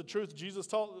misunderstood the truth Jesus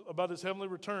taught about his heavenly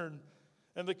return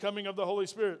and the coming of the Holy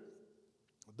Spirit.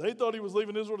 They thought he was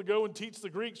leaving Israel to go and teach the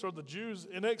Greeks or the Jews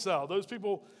in exile. Those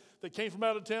people that came from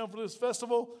out of town for this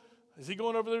festival. Is he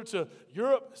going over there to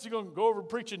Europe? Is he going to go over and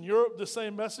preach in Europe the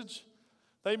same message?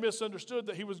 They misunderstood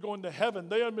that he was going to heaven.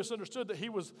 They misunderstood that he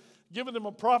was giving them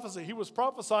a prophecy. He was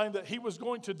prophesying that he was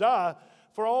going to die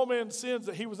for all men's sins,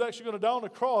 that he was actually going to die on a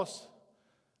cross,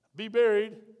 be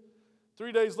buried,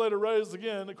 3 days later raised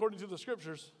again, according to the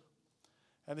Scriptures,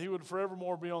 and he would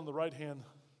forevermore be on the right hand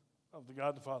of the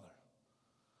God the Father.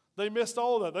 They missed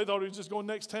all of that. They thought he was just going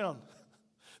next town.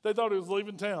 They thought he was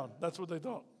leaving town. That's what they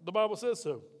thought. The Bible says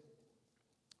so.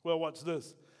 Well, watch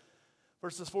this.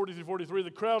 Verses 40 through 43,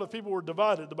 the crowd of people were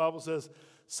divided, the Bible says.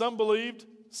 Some believed,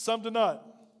 some did not.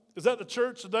 Is that the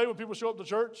church today when people show up to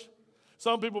church?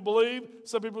 Some people believe,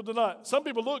 some people do not. Some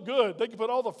people look good. They can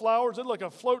put all the flowers, they look like a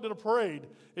float in a parade.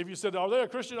 If you said, are they a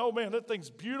Christian? Oh man, that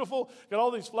thing's beautiful. Got all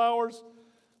these flowers.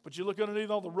 But you look underneath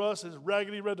all the rust, it's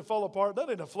raggedy, ready to fall apart. That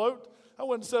ain't a float. I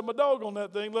wouldn't set my dog on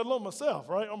that thing, let alone myself,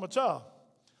 right? Or my child.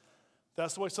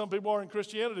 That's the way some people are in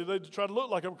Christianity. They try to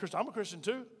look like I'm a Christian. I'm a Christian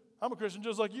too. I'm a Christian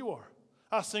just like you are.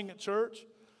 I sing at church.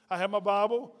 I have my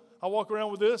Bible. I walk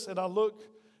around with this, and I look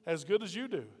as good as you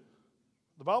do.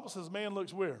 The Bible says man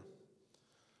looks where?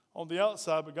 On the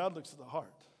outside, but God looks at the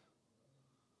heart.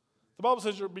 The Bible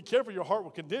says, be careful, your heart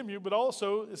will condemn you, but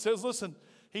also it says, listen,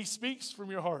 he speaks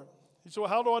from your heart. He said, well,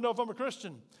 how do I know if I'm a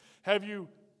Christian? Have you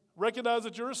recognized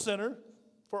that you're a sinner?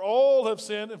 For all have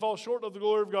sinned and fall short of the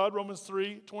glory of God, Romans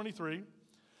 3:23.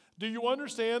 Do you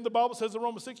understand? The Bible says in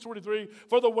Romans 6:23,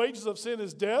 for the wages of sin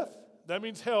is death. That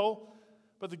means hell.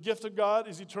 But the gift of God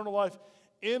is eternal life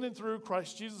in and through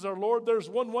Christ Jesus our Lord. There's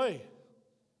one way.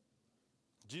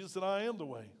 Jesus said, I am the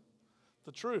way,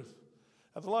 the truth,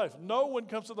 and the life. No one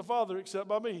comes to the Father except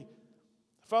by me.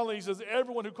 Finally, he says,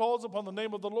 everyone who calls upon the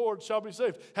name of the Lord shall be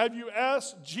saved. Have you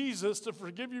asked Jesus to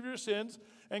forgive you of your sins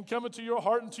and come into your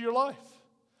heart and to your life?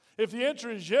 If the answer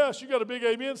is yes, you got a big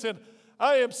amen saying,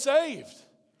 I am saved.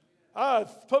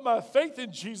 I've put my faith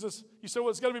in Jesus. You say, well,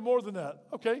 it's got to be more than that.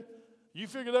 Okay, you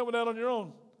figure that one out on your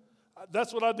own.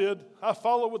 That's what I did. I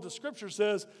follow what the Scripture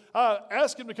says. I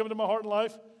ask him to come into my heart and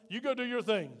life. You go do your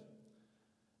thing.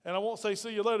 And I won't say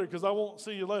see you later because I won't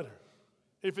see you later.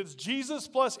 If it's Jesus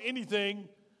plus anything,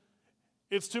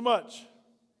 it's too much.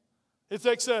 It's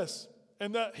excess.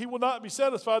 And that he will not be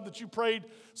satisfied that you prayed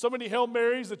so many Hail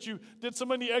Marys, that you did so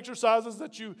many exercises,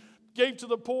 that you gave to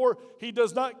the poor. He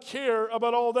does not care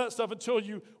about all that stuff until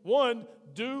you, one,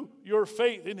 do your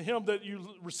faith in him, that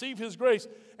you receive his grace.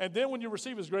 And then when you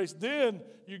receive his grace, then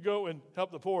you go and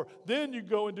help the poor. Then you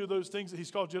go and do those things that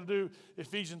he's called you to do.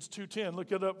 Ephesians 2:10.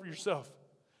 Look it up for yourself.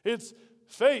 It's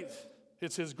faith.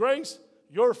 It's his grace,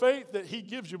 your faith that he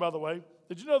gives you, by the way.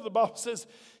 Did you know the Bible says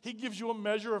he gives you a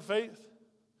measure of faith?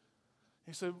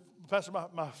 He said, Pastor,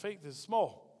 my faith is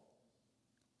small.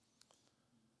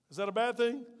 Is that a bad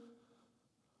thing?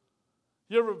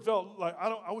 You ever felt like,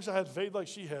 I wish I had faith like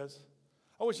she has.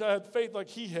 I wish I had faith like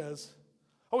he has.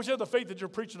 I wish I had the faith that you're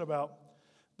preaching about.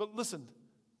 But listen,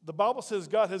 the Bible says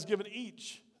God has given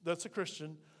each that's a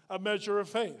Christian a measure of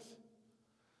faith.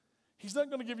 He's not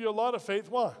going to give you a lot of faith.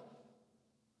 Why?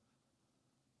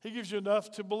 He gives you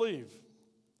enough to believe.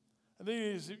 And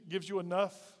then he gives you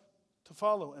enough to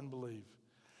follow and believe.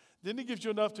 Then he gives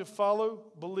you enough to follow,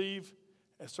 believe,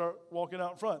 and start walking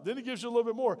out in front. Then he gives you a little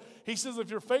bit more. He says if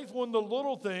you're faithful in the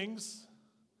little things,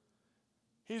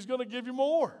 he's going to give you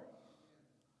more.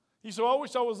 He said, I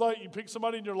wish I was like, you pick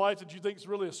somebody in your life that you think is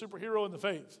really a superhero in the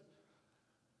faith.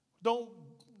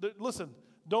 Listen,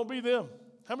 don't be them.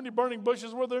 How many burning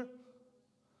bushes were there?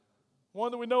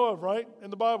 One that we know of, right, in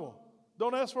the Bible.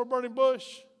 Don't ask for a burning bush.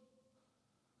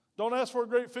 Don't ask for a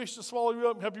great fish to swallow you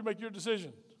up and help you make your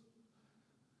decision.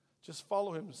 Just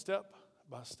follow him step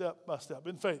by step by step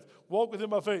in faith. Walk with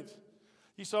him by faith.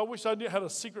 He said, I wish I had a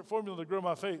secret formula to grow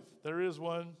my faith. There is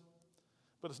one,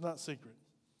 but it's not secret.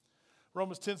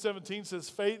 Romans 10:17 says,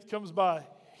 faith comes by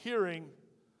hearing.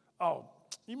 Oh,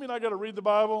 you mean I got to read the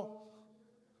Bible?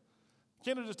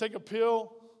 Can't I just take a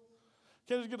pill?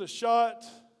 Can't I just get a shot?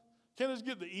 Can't I just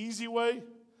get the easy way?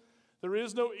 There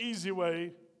is no easy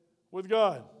way with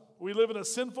God. We live in a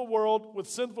sinful world with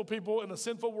sinful people in a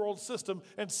sinful world system,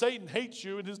 and Satan hates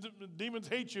you, and his demons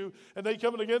hate you, and they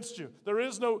coming against you. There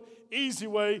is no easy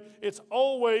way. It's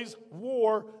always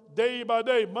war day by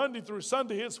day. Monday through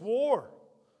Sunday, it's war.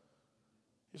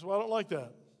 He said, well, I don't like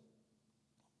that.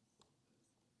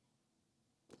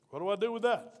 What do I do with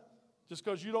that? Just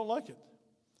because you don't like it.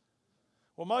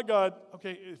 Well, my God,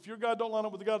 okay, if your God don't line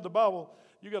up with the God of the Bible,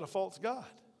 you got a false God.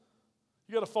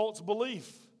 You got a false belief.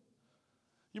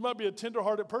 You might be a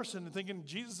tender-hearted person and thinking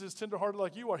Jesus is tender-hearted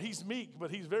like you are. He's meek,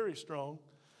 but he's very strong.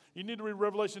 You need to read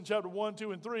Revelation chapter 1,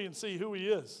 2, and 3 and see who he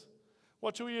is.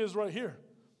 Watch who he is right here.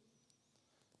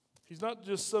 He's not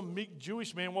just some meek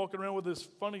Jewish man walking around with this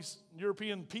funny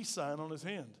European peace sign on his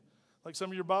hand, like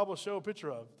some of your Bibles show a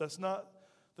picture of. That's not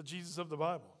the Jesus of the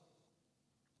Bible.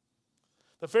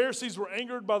 The Pharisees were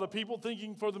angered by the people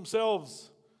thinking for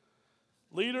themselves.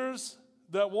 Leaders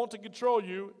that want to control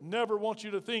you never want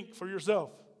you to think for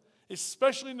yourself,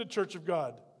 especially in the church of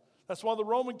God. That's why the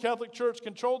Roman Catholic Church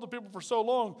controlled the people for so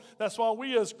long. That's why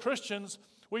we as Christians,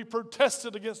 we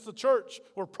protested against the church.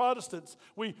 We're Protestants.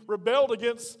 We rebelled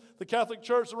against the Catholic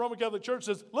Church. The Roman Catholic Church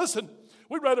says, listen,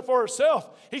 we read it for ourselves.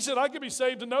 He said, I can be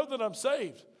saved to know that I'm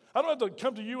saved. I don't have to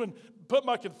come to you and put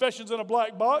my confessions in a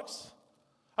black box.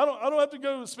 I don't have to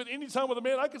go spend any time with a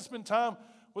man. I can spend time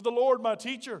with the Lord, my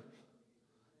teacher.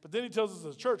 But then he tells us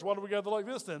as a church, why do we gather like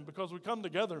this then? Because we come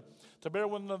together to bear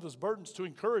one another's burdens, to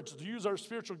encourage, to use our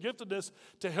spiritual giftedness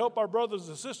to help our brothers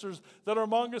and sisters that are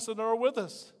among us and are with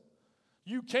us.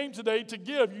 You came today to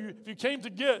give. If you came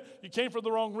to get, you came for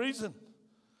the wrong reason.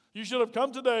 You should have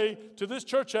come today to this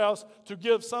church house to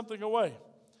give something away.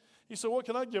 You say, what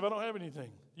can I give? I don't have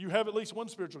anything. You have at least one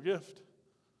spiritual gift.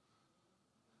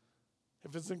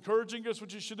 If it's encouraging, guess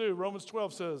what you should do? Romans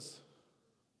 12 says,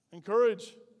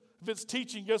 encourage. If it's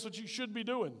teaching, guess what you should be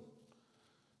doing?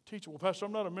 Teach. Well, Pastor,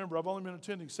 I'm not a member. I've only been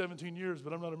attending 17 years,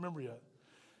 but I'm not a member yet.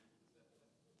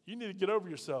 You need to get over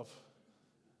yourself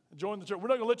and join the church. We're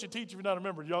not going to let you teach if you're not a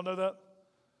member. Do y'all know that?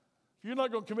 If you're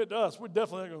not going to commit to us, we're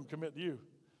definitely not going to commit to you.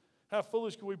 How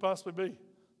foolish could we possibly be?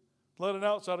 Let an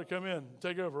outsider come in and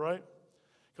take over, right?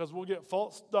 Because we'll get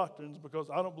false doctrines because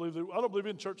I don't believe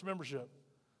in church membership.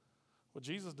 What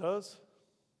Jesus does.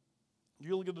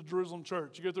 You look at the Jerusalem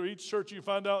church. You go through each church, you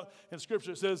find out in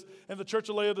Scripture it says, and the church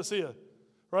of Laodicea,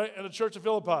 right? And the church of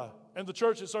Philippi. And the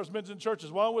church, it starts mentioning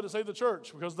churches. Why would it say the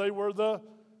church? Because they were the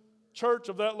church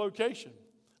of that location.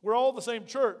 We're all the same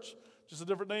church, just a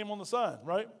different name on the sign,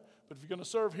 right? But if you're going to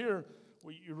serve here,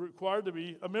 you're required to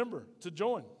be a member, to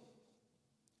join.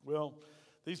 Well,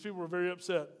 these people were very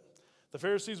upset. The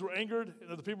Pharisees were angered,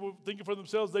 and the people thinking for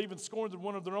themselves, they even scorned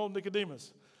one of their own,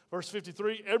 Nicodemus. Verse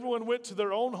 53, everyone went to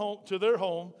their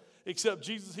home, except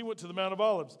Jesus. He went to the Mount of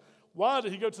Olives. Why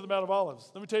did he go to the Mount of Olives?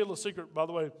 Let me tell you a little secret, by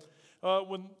the way.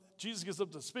 When Jesus gets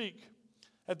up to speak,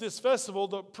 at this festival,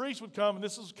 the priest would come, and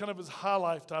this is kind of his high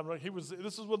lifetime. Right?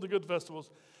 This is one of the good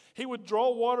festivals. He would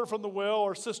draw water from the well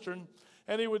or cistern,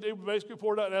 and he would basically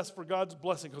pour it out and ask for God's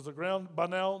blessing, because the ground, by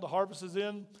now, the harvest is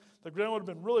in. The ground would have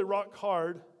been really rock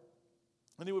hard,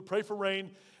 and he would pray for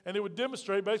rain, and he would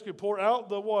demonstrate, basically pour out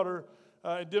the water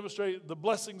and demonstrate the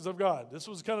blessings of God. This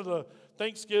was kind of the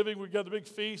Thanksgiving. We've got the big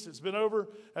feast. It's been over.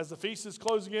 As the feast is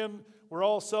closing in, we're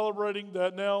all celebrating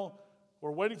that now.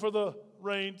 We're waiting for the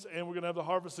rains, and we're going to have the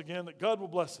harvest again, that God will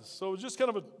bless us. So it was just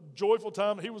kind of a joyful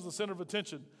time. He was the center of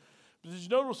attention. But did you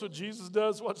notice what Jesus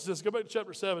does? Watch this. Go back to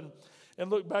chapter 7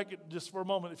 and look back at just for a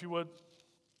moment, if you would.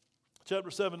 Chapter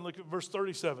 7, look at verse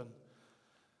 37.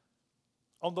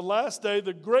 On the last day,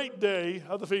 the great day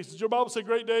of the feast. Did your Bible say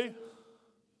great day?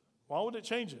 Why would it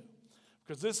change it?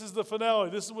 Because this is the finale.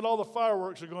 This is when all the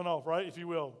fireworks are going off, right, if you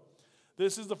will.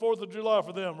 This is the 4th of July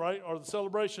for them, right, or the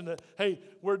celebration that, hey,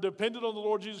 we're dependent on the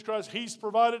Lord Jesus Christ. He's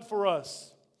provided for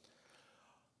us.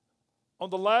 On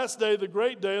the last day, the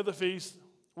great day of the feast,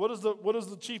 what is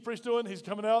the chief priest doing? He's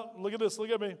coming out. Look at this. Look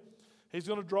at me. He's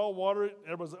going to draw water.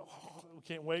 Everybody's like, oh, we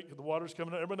can't wait because the water's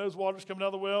coming out. Everybody knows water's coming out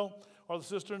of the well or the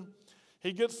cistern.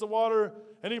 He gets the water,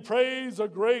 and he prays a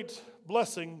great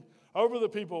blessing over the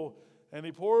people, and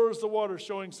he pours the water,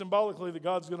 showing symbolically that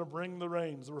God's going to bring the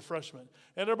rains, the refreshment.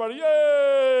 And everybody,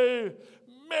 yay!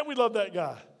 Man, we love that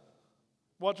guy.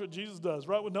 Watch what Jesus does,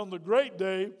 right? When on the great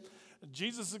day,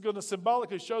 Jesus is going to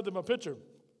symbolically show them a picture.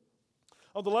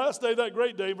 On the last day, that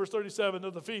great day, verse 37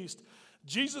 of the feast,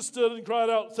 Jesus stood and cried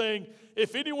out, saying,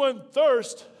 if anyone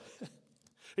thirst,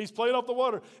 he's playing off the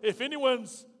water. If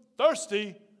anyone's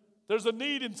thirsty, there's a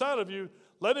need inside of you,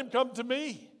 let him come to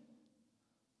me.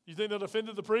 You think that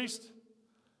offended the priest?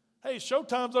 Hey,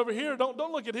 showtime's over here. Don't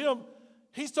look at him.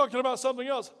 He's talking about something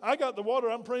else. I got the water.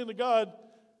 I'm praying to God.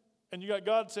 And you got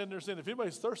God standing there saying, if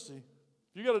anybody's thirsty, if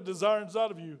you got a desire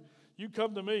inside of you, you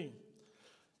come to me.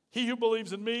 He who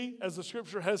believes in me, as the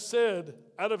scripture has said,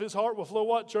 out of his heart will flow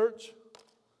what, church?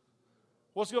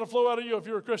 What's going to flow out of you if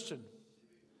you're a Christian?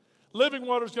 Living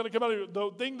water is going to come out of you.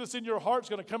 The thing that's in your heart is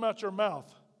going to come out your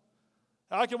mouth.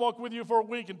 I can walk with you for a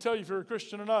week and tell you if you're a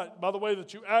Christian or not by the way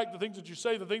that you act, the things that you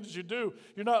say, the things that you do.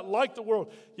 You're not like the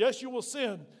world. Yes, you will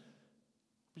sin,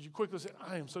 but you quickly say,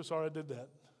 I am so sorry I did that.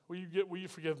 Will you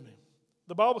forgive me?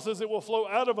 The Bible says it will flow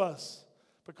out of us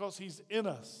because he's in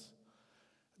us.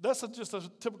 That's just a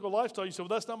typical lifestyle. You say, well,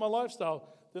 that's not my lifestyle.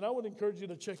 Then I would encourage you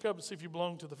to check up and see if you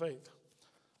belong to the faith.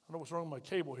 I don't know what's wrong with my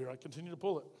cable here. I continue to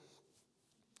pull it.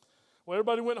 Well,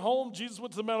 everybody went home. Jesus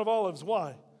went to the Mount of Olives.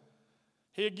 Why?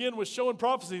 He again was showing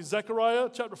prophecies. Zechariah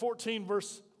chapter 14,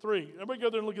 verse 3. Everybody go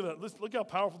there and look at that. Look how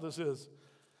powerful this is.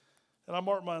 And I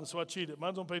marked mine, so I cheated.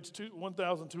 Mine's on page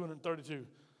 1232.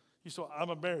 You saw, I'm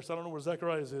embarrassed. I don't know where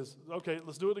Zechariah's is. Okay,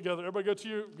 let's do it together. Everybody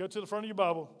go to the front of your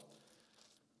Bible.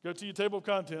 Go to your table of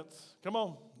contents. Come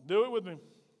on, do it with me.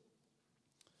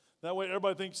 That way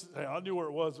everybody thinks, hey, I knew where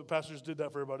it was, but pastors did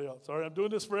that for everybody else. All right, I'm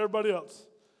doing this for everybody else,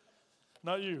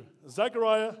 not you.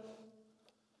 Zechariah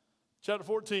chapter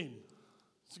 14.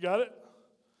 You got it?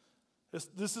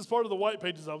 This is part of the white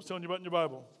pages I was telling you about in your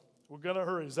Bible. We're going to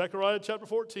hurry. Zechariah chapter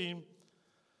 14.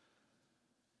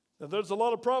 Now, there's a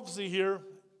lot of prophecy here,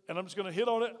 and I'm just going to hit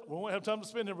on it. We won't have time to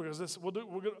spend here because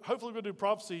hopefully we'll do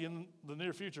prophecy in the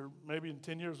near future, maybe in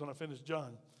 10 years when I finish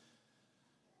John.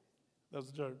 That was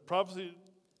a joke. Prophecy,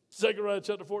 Zechariah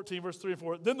chapter 14, verse 3 and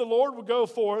 4. Then the Lord will go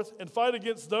forth and fight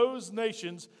against those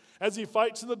nations as he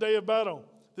fights in the day of battle.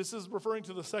 This is referring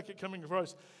to the second coming of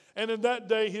Christ. And in that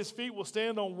day, his feet will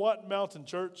stand on what mountain,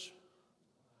 church?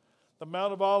 The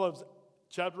Mount of Olives.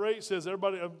 Chapter 8 says,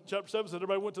 chapter 7 says,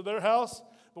 everybody went to their house.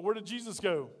 But where did Jesus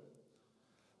go?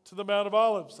 To the Mount of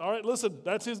Olives. All right, listen,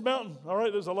 that's his mountain. All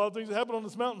right, there's a lot of things that happen on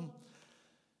this mountain.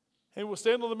 And will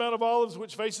stand on the Mount of Olives,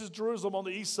 which faces Jerusalem on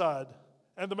the east side.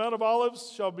 And the Mount of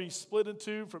Olives shall be split in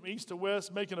two from east to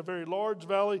west, making a very large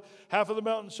valley. Half of the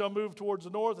mountain shall move towards the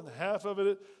north, and half of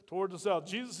it towards the south.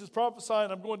 Jesus is prophesying,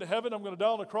 I'm going to heaven, I'm going to die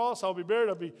on the cross, I'll be buried,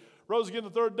 I'll be rose again the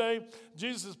third day.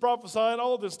 Jesus is prophesying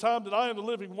all this time that I am the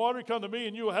living water. Come to me,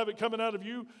 and you will have it coming out of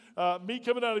you, me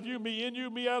coming out of you, me in you,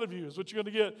 me out of you is what you're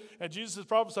going to get. And Jesus is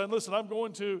prophesying, listen,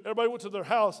 everybody went to their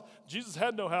house. Jesus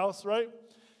had no house, right?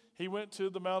 He went to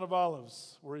the Mount of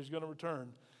Olives where he's going to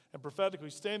return. And prophetically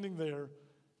standing there,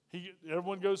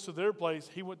 everyone goes to their place.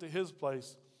 He went to his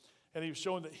place, and he was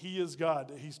showing that he is God,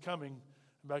 that he's coming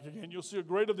back again. You'll see a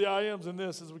great of the I ams in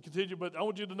this as we continue, but I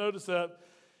want you to notice that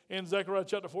in Zechariah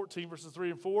chapter 14, verses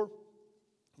 3 and 4.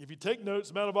 If you take notes,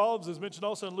 the Mount of Olives is mentioned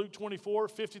also in Luke 24,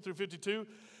 50 through 52.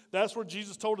 That's where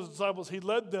Jesus told his disciples, he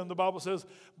led them, the Bible says,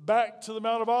 back to the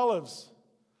Mount of Olives.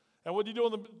 And what do you do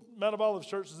on the Mount of Olives,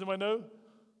 church? Does anybody know?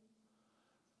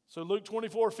 So Luke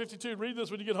 24, 52, read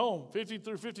this when you get home, 50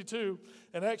 through 52,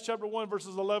 and Acts chapter 1,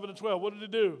 verses 11 and 12. What did he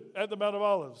do at the Mount of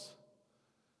Olives?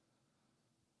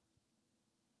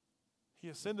 He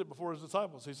ascended before his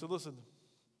disciples. He said, listen,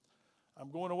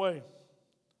 I'm going away.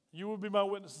 You will be my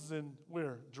witnesses in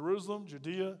where? Jerusalem,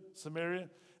 Judea, Samaria,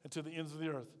 and to the ends of the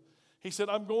earth. He said,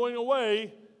 I'm going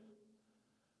away.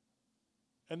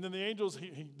 And then the angels,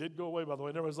 he did go away, by the way.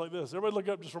 And everybody's like this. Everybody look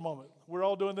up just for a moment. We're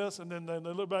all doing this, and then they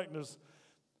look back, and there's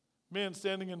men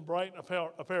standing in bright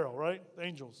apparel, right?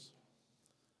 Angels.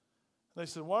 And they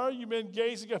said, why are you men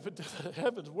gazing up into the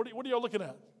heavens? What are y'all looking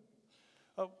at?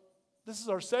 This is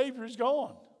our Savior. He's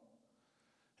gone.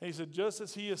 And he said, just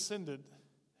as he ascended,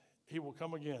 he will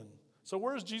come again. So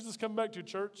where is Jesus coming back to,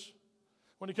 church?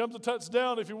 When he comes to touch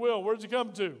down, if you will, where does he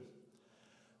come to?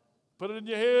 Put it in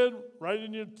your head, write it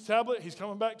in your tablet. He's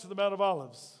coming back to the Mount of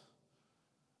Olives.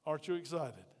 Aren't you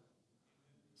excited?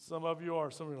 Some of you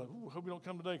are. Some of you are like, hope you don't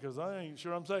come today because I ain't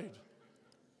sure I'm saved.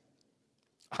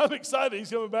 I'm excited. He's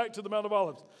coming back to the Mount of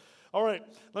Olives. All right,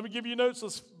 let me give you notes.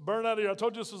 Let's burn out of here. I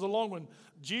told you this was a long one.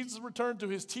 Jesus returned to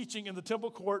his teaching in the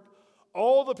temple court.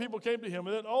 All the people came to him.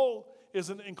 And that all is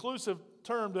an inclusive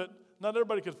term that not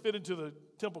everybody could fit into the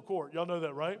temple court. Y'all know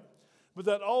that, right? But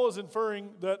that all is inferring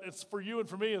that it's for you and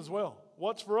for me as well.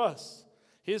 What's for us?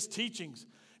 His teachings.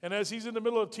 And as he's in the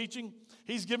middle of teaching,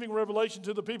 he's giving revelation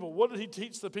to the people. What did he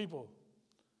teach the people?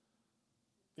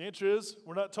 The answer is,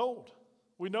 we're not told.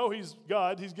 We know he's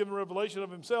God. He's given revelation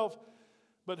of himself.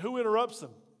 But who interrupts him?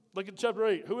 Look at chapter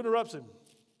 8. Who interrupts him?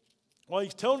 While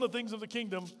he's telling the things of the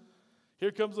kingdom,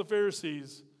 here comes the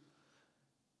Pharisees.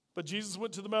 But Jesus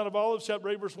went to the Mount of Olives, chapter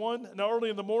 8, verse 1. Now early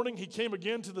in the morning, he came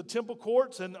again to the temple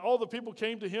courts, and all the people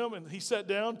came to him, and he sat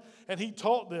down, and he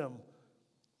taught them.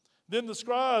 Then the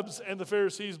scribes and the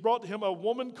Pharisees brought to him a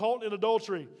woman caught in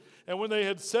adultery. And when they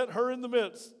had set her in the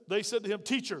midst, they said to him,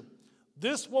 Teacher,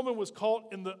 this woman was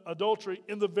caught in the adultery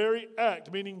in the very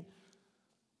act, meaning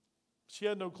she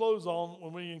had no clothes on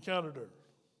when we encountered her.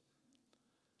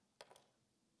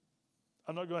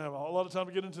 I'm not going to have a whole lot of time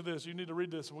to get into this. You need to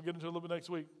read this, and we'll get into it a little bit next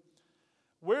week.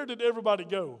 Where did everybody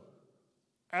go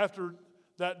after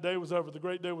that day was over, the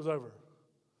great day was over?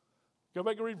 Go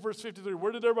back and read verse 53.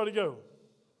 Where did everybody go?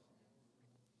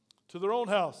 To their own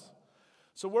house.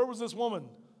 So where was this woman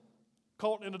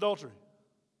caught in adultery?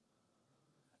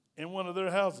 in one of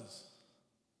their houses.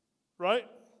 Right?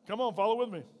 Come on, follow with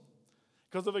me.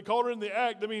 Because if they caught her in the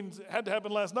act, that means it had to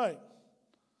happen last night.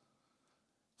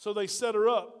 So they set her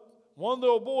up. One of the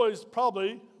old boys,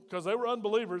 probably, because they were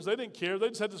unbelievers, they didn't care. They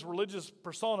just had this religious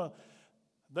persona.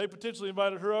 They potentially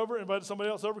invited her over, invited somebody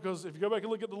else over, because if you go back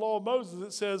and look at the law of Moses,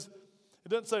 it says, it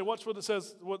doesn't say, watch what it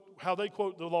says, how they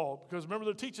quote the law, because remember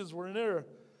their teachings were in error.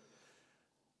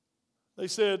 They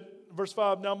said, verse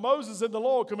 5, now Moses in the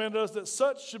law commanded us that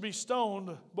such should be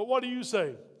stoned, but what do you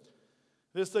say?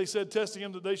 This they said, testing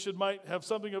him, that they might have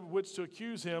something of which to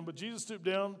accuse him. But Jesus stooped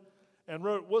down and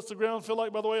wrote. What's the ground feel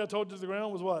like, by the way? I told you the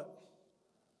ground was what?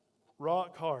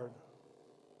 Rock hard.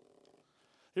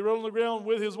 He wrote on the ground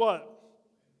with his what?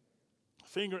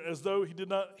 Finger, as though he did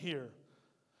not hear.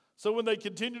 So when they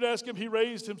continued to ask him, he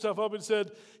raised himself up and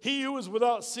said, he who is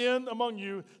without sin among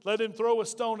you, let him throw a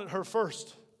stone at her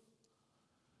first.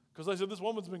 Because they said, this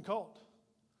woman's been caught.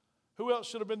 Who else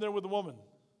should have been there with the woman?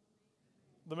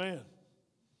 The man.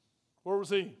 Where was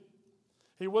he?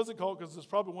 He wasn't caught because it's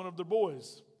probably one of their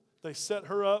boys. They set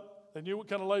her up. They knew what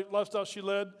kind of lifestyle she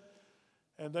led,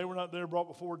 and they were not there brought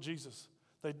before Jesus.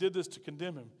 They did this to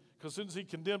condemn him. Because as soon as he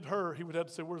condemned her, he would have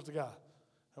to say, where's the guy?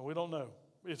 And we don't know.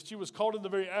 If she was caught in the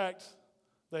very act,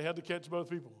 they had to catch both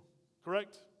people.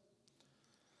 Correct?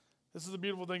 This is the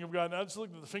beautiful thing of God. And I just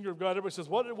looked at the finger of God. Everybody says,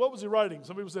 what was he writing?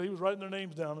 Some people say he was writing their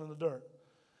names down in the dirt.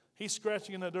 He's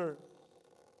scratching in that dirt.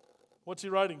 What's he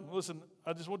writing? Listen,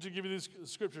 I just want you to give you these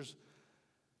scriptures.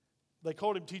 They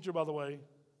called him teacher, by the way.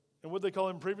 And what did they call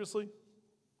him previously? They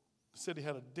said he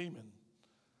had a demon.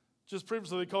 Just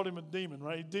previously, they called him a demon,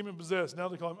 right? Demon possessed. Now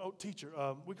they call him, teacher.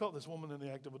 We caught this woman in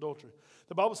the act of adultery.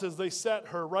 The Bible says they sat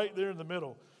her right there in the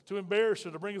middle to embarrass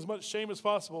her, to bring as much shame as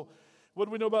possible. What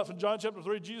do we know about from John chapter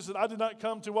 3? Jesus said, I did not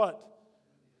come to what?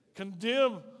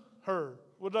 Condemn her.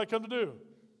 What did I come to do?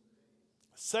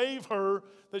 Save her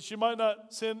that she might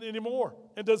not sin anymore.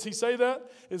 And does he say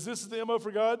that? Is this the MO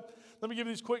for God? Let me give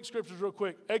you these quick scriptures real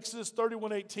quick. Exodus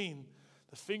 31:18.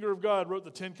 The finger of God wrote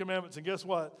the 10 commandments. And guess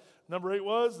what? Number 8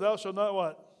 was, thou shalt not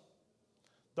what?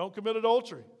 Don't commit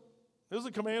adultery. This is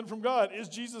a command from God. Is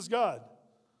Jesus God?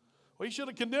 Well, he should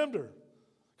have condemned her.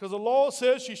 Because the law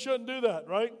says she shouldn't do that,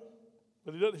 right?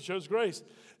 But he doesn't. He shows grace.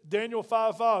 Daniel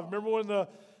 5:5. Remember when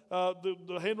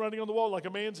the handwriting on the wall, like a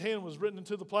man's hand, was written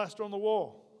into the plaster on the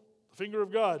wall? The finger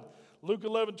of God. Luke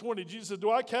 11:20. Jesus said,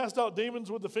 do I cast out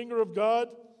demons with the finger of God?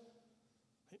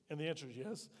 And the answer is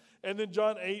yes. And then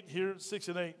John 8, here, 6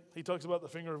 and 8, he talks about the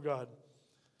finger of God.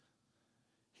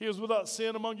 He was without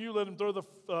sin among you. Let him throw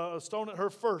the stone at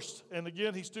her first. And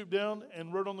again, he stooped down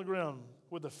and wrote on the ground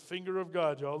with the finger of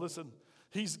God, y'all. Listen,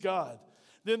 he's God.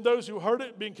 Then those who heard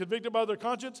it, being convicted by their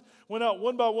conscience, went out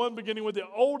one by one, beginning with the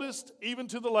oldest, even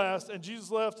to the last. And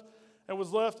Jesus left and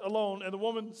was left alone, and the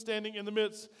woman standing in the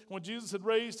midst. When Jesus had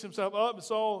raised himself up and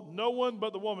saw no one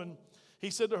but the woman, he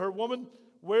said to her, woman,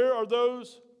 where are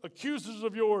those accusers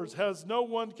of yours? Has no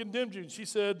one condemned you? And she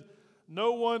said,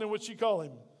 no one. And what she call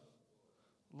him?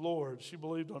 Lord. She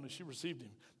believed on it. She received him.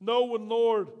 No one,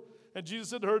 Lord. And Jesus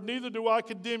said to her, neither do I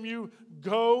condemn you.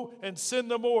 Go and sin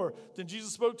no more. Then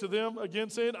Jesus spoke to them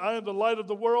again, saying, I am the light of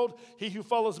the world. He who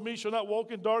follows me shall not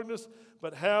walk in darkness,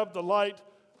 but have the light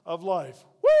of life.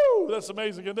 Woo! That's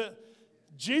amazing, isn't it?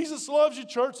 Jesus loves you,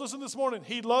 church. Listen this morning.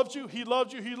 He loves you. He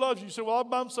loves you. He loves you. You say, well,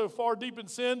 I'm so far deep in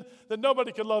sin that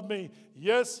nobody can love me.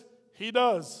 Yes, he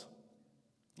does.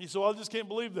 You say, well, I just can't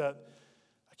believe that.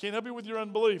 I can't help you with your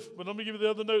unbelief, but let me give you the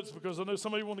other notes because I know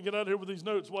some of you want to get out of here with these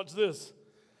notes. Watch this.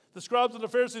 The scribes and the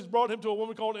Pharisees brought him to a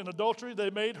woman caught in adultery. They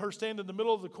made her stand in the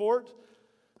middle of the court.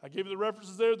 I gave you the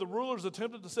references there. The rulers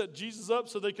attempted to set Jesus up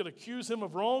so they could accuse him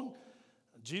of wrong.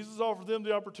 Jesus offered them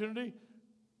the opportunity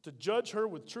to judge her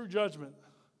with true judgment,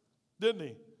 didn't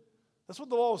he? That's what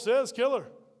the law says, kill her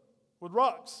with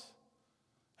rocks.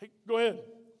 Hey, go ahead.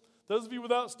 Those of you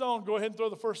without stone, go ahead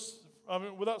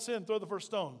and without sin, throw the first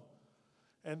stone.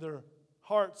 And their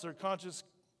hearts, their conscience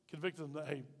convicted them that,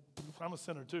 hey, I'm a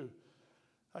sinner too.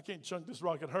 I can't chunk this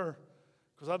rock at her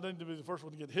because I need to be the first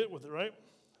one to get hit with it, right?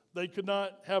 They could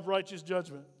not have righteous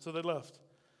judgment, so they left.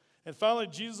 And finally,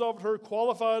 Jesus offered her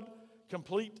qualified,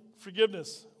 complete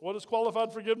forgiveness. What is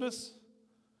qualified forgiveness?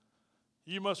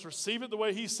 You must receive it the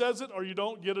way he says it or you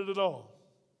don't get it at all.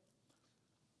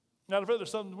 Now, in fact,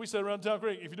 there's something we say around Town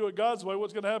Creek. If you do it God's way,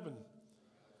 what's going to happen?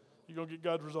 You're going to get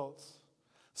God's results.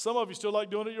 Some of you still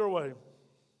like doing it your way.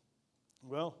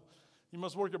 Well, you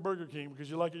must work at Burger King because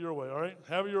you like it your way, all right?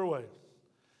 Have it your way.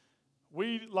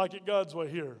 We like it God's way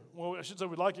here. Well, I should say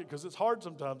we like it because it's hard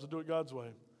sometimes to do it God's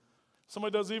way.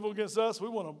 Somebody does evil against us, we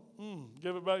want to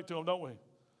give it back to them, don't we?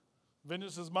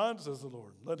 Vengeance is mine, says the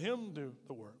Lord. Let him do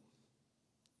the work.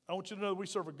 I want you to know that we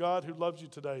serve a God who loves you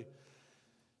today.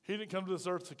 He didn't come to this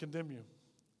earth to condemn you.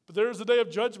 But there is a day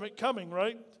of judgment coming,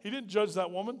 right? He didn't judge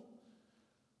that woman.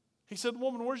 He said,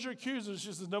 woman, where's your accuser?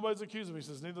 She says, nobody's accusing me. He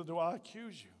says, neither do I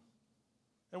accuse you.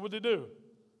 And what did they do?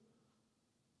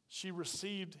 She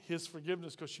received his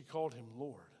forgiveness because she called him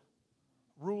Lord,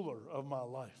 ruler of my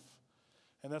life.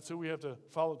 And that's who we have to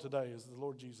follow today, is the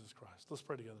Lord Jesus Christ. Let's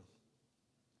pray together.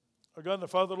 Our God and the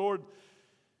Father, Lord,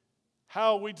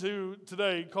 how we do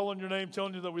today call on your name,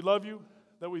 telling you that we love you,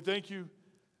 that we thank you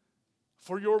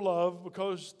for your love,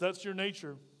 because that's your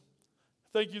nature.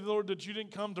 Thank you, Lord, that you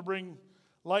didn't come to bring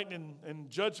lightning and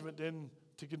judgment and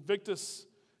to convict us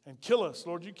and kill us.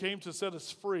 Lord, you came to set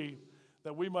us free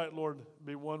that we might, Lord,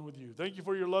 be one with you. Thank you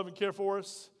for your love and care for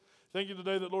us. Thank you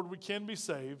today that, Lord, we can be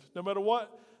saved. No matter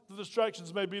what the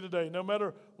distractions may be today, no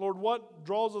matter, Lord, what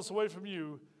draws us away from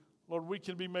you, Lord, we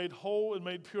can be made whole and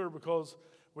made pure because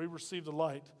we receive the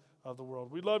light of the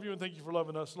world. We love you and thank you for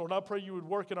loving us. Lord, I pray you would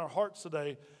work in our hearts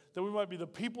today that we might be the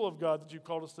people of God that you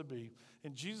called us to be.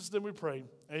 In Jesus' name we pray,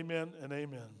 amen and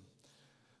amen.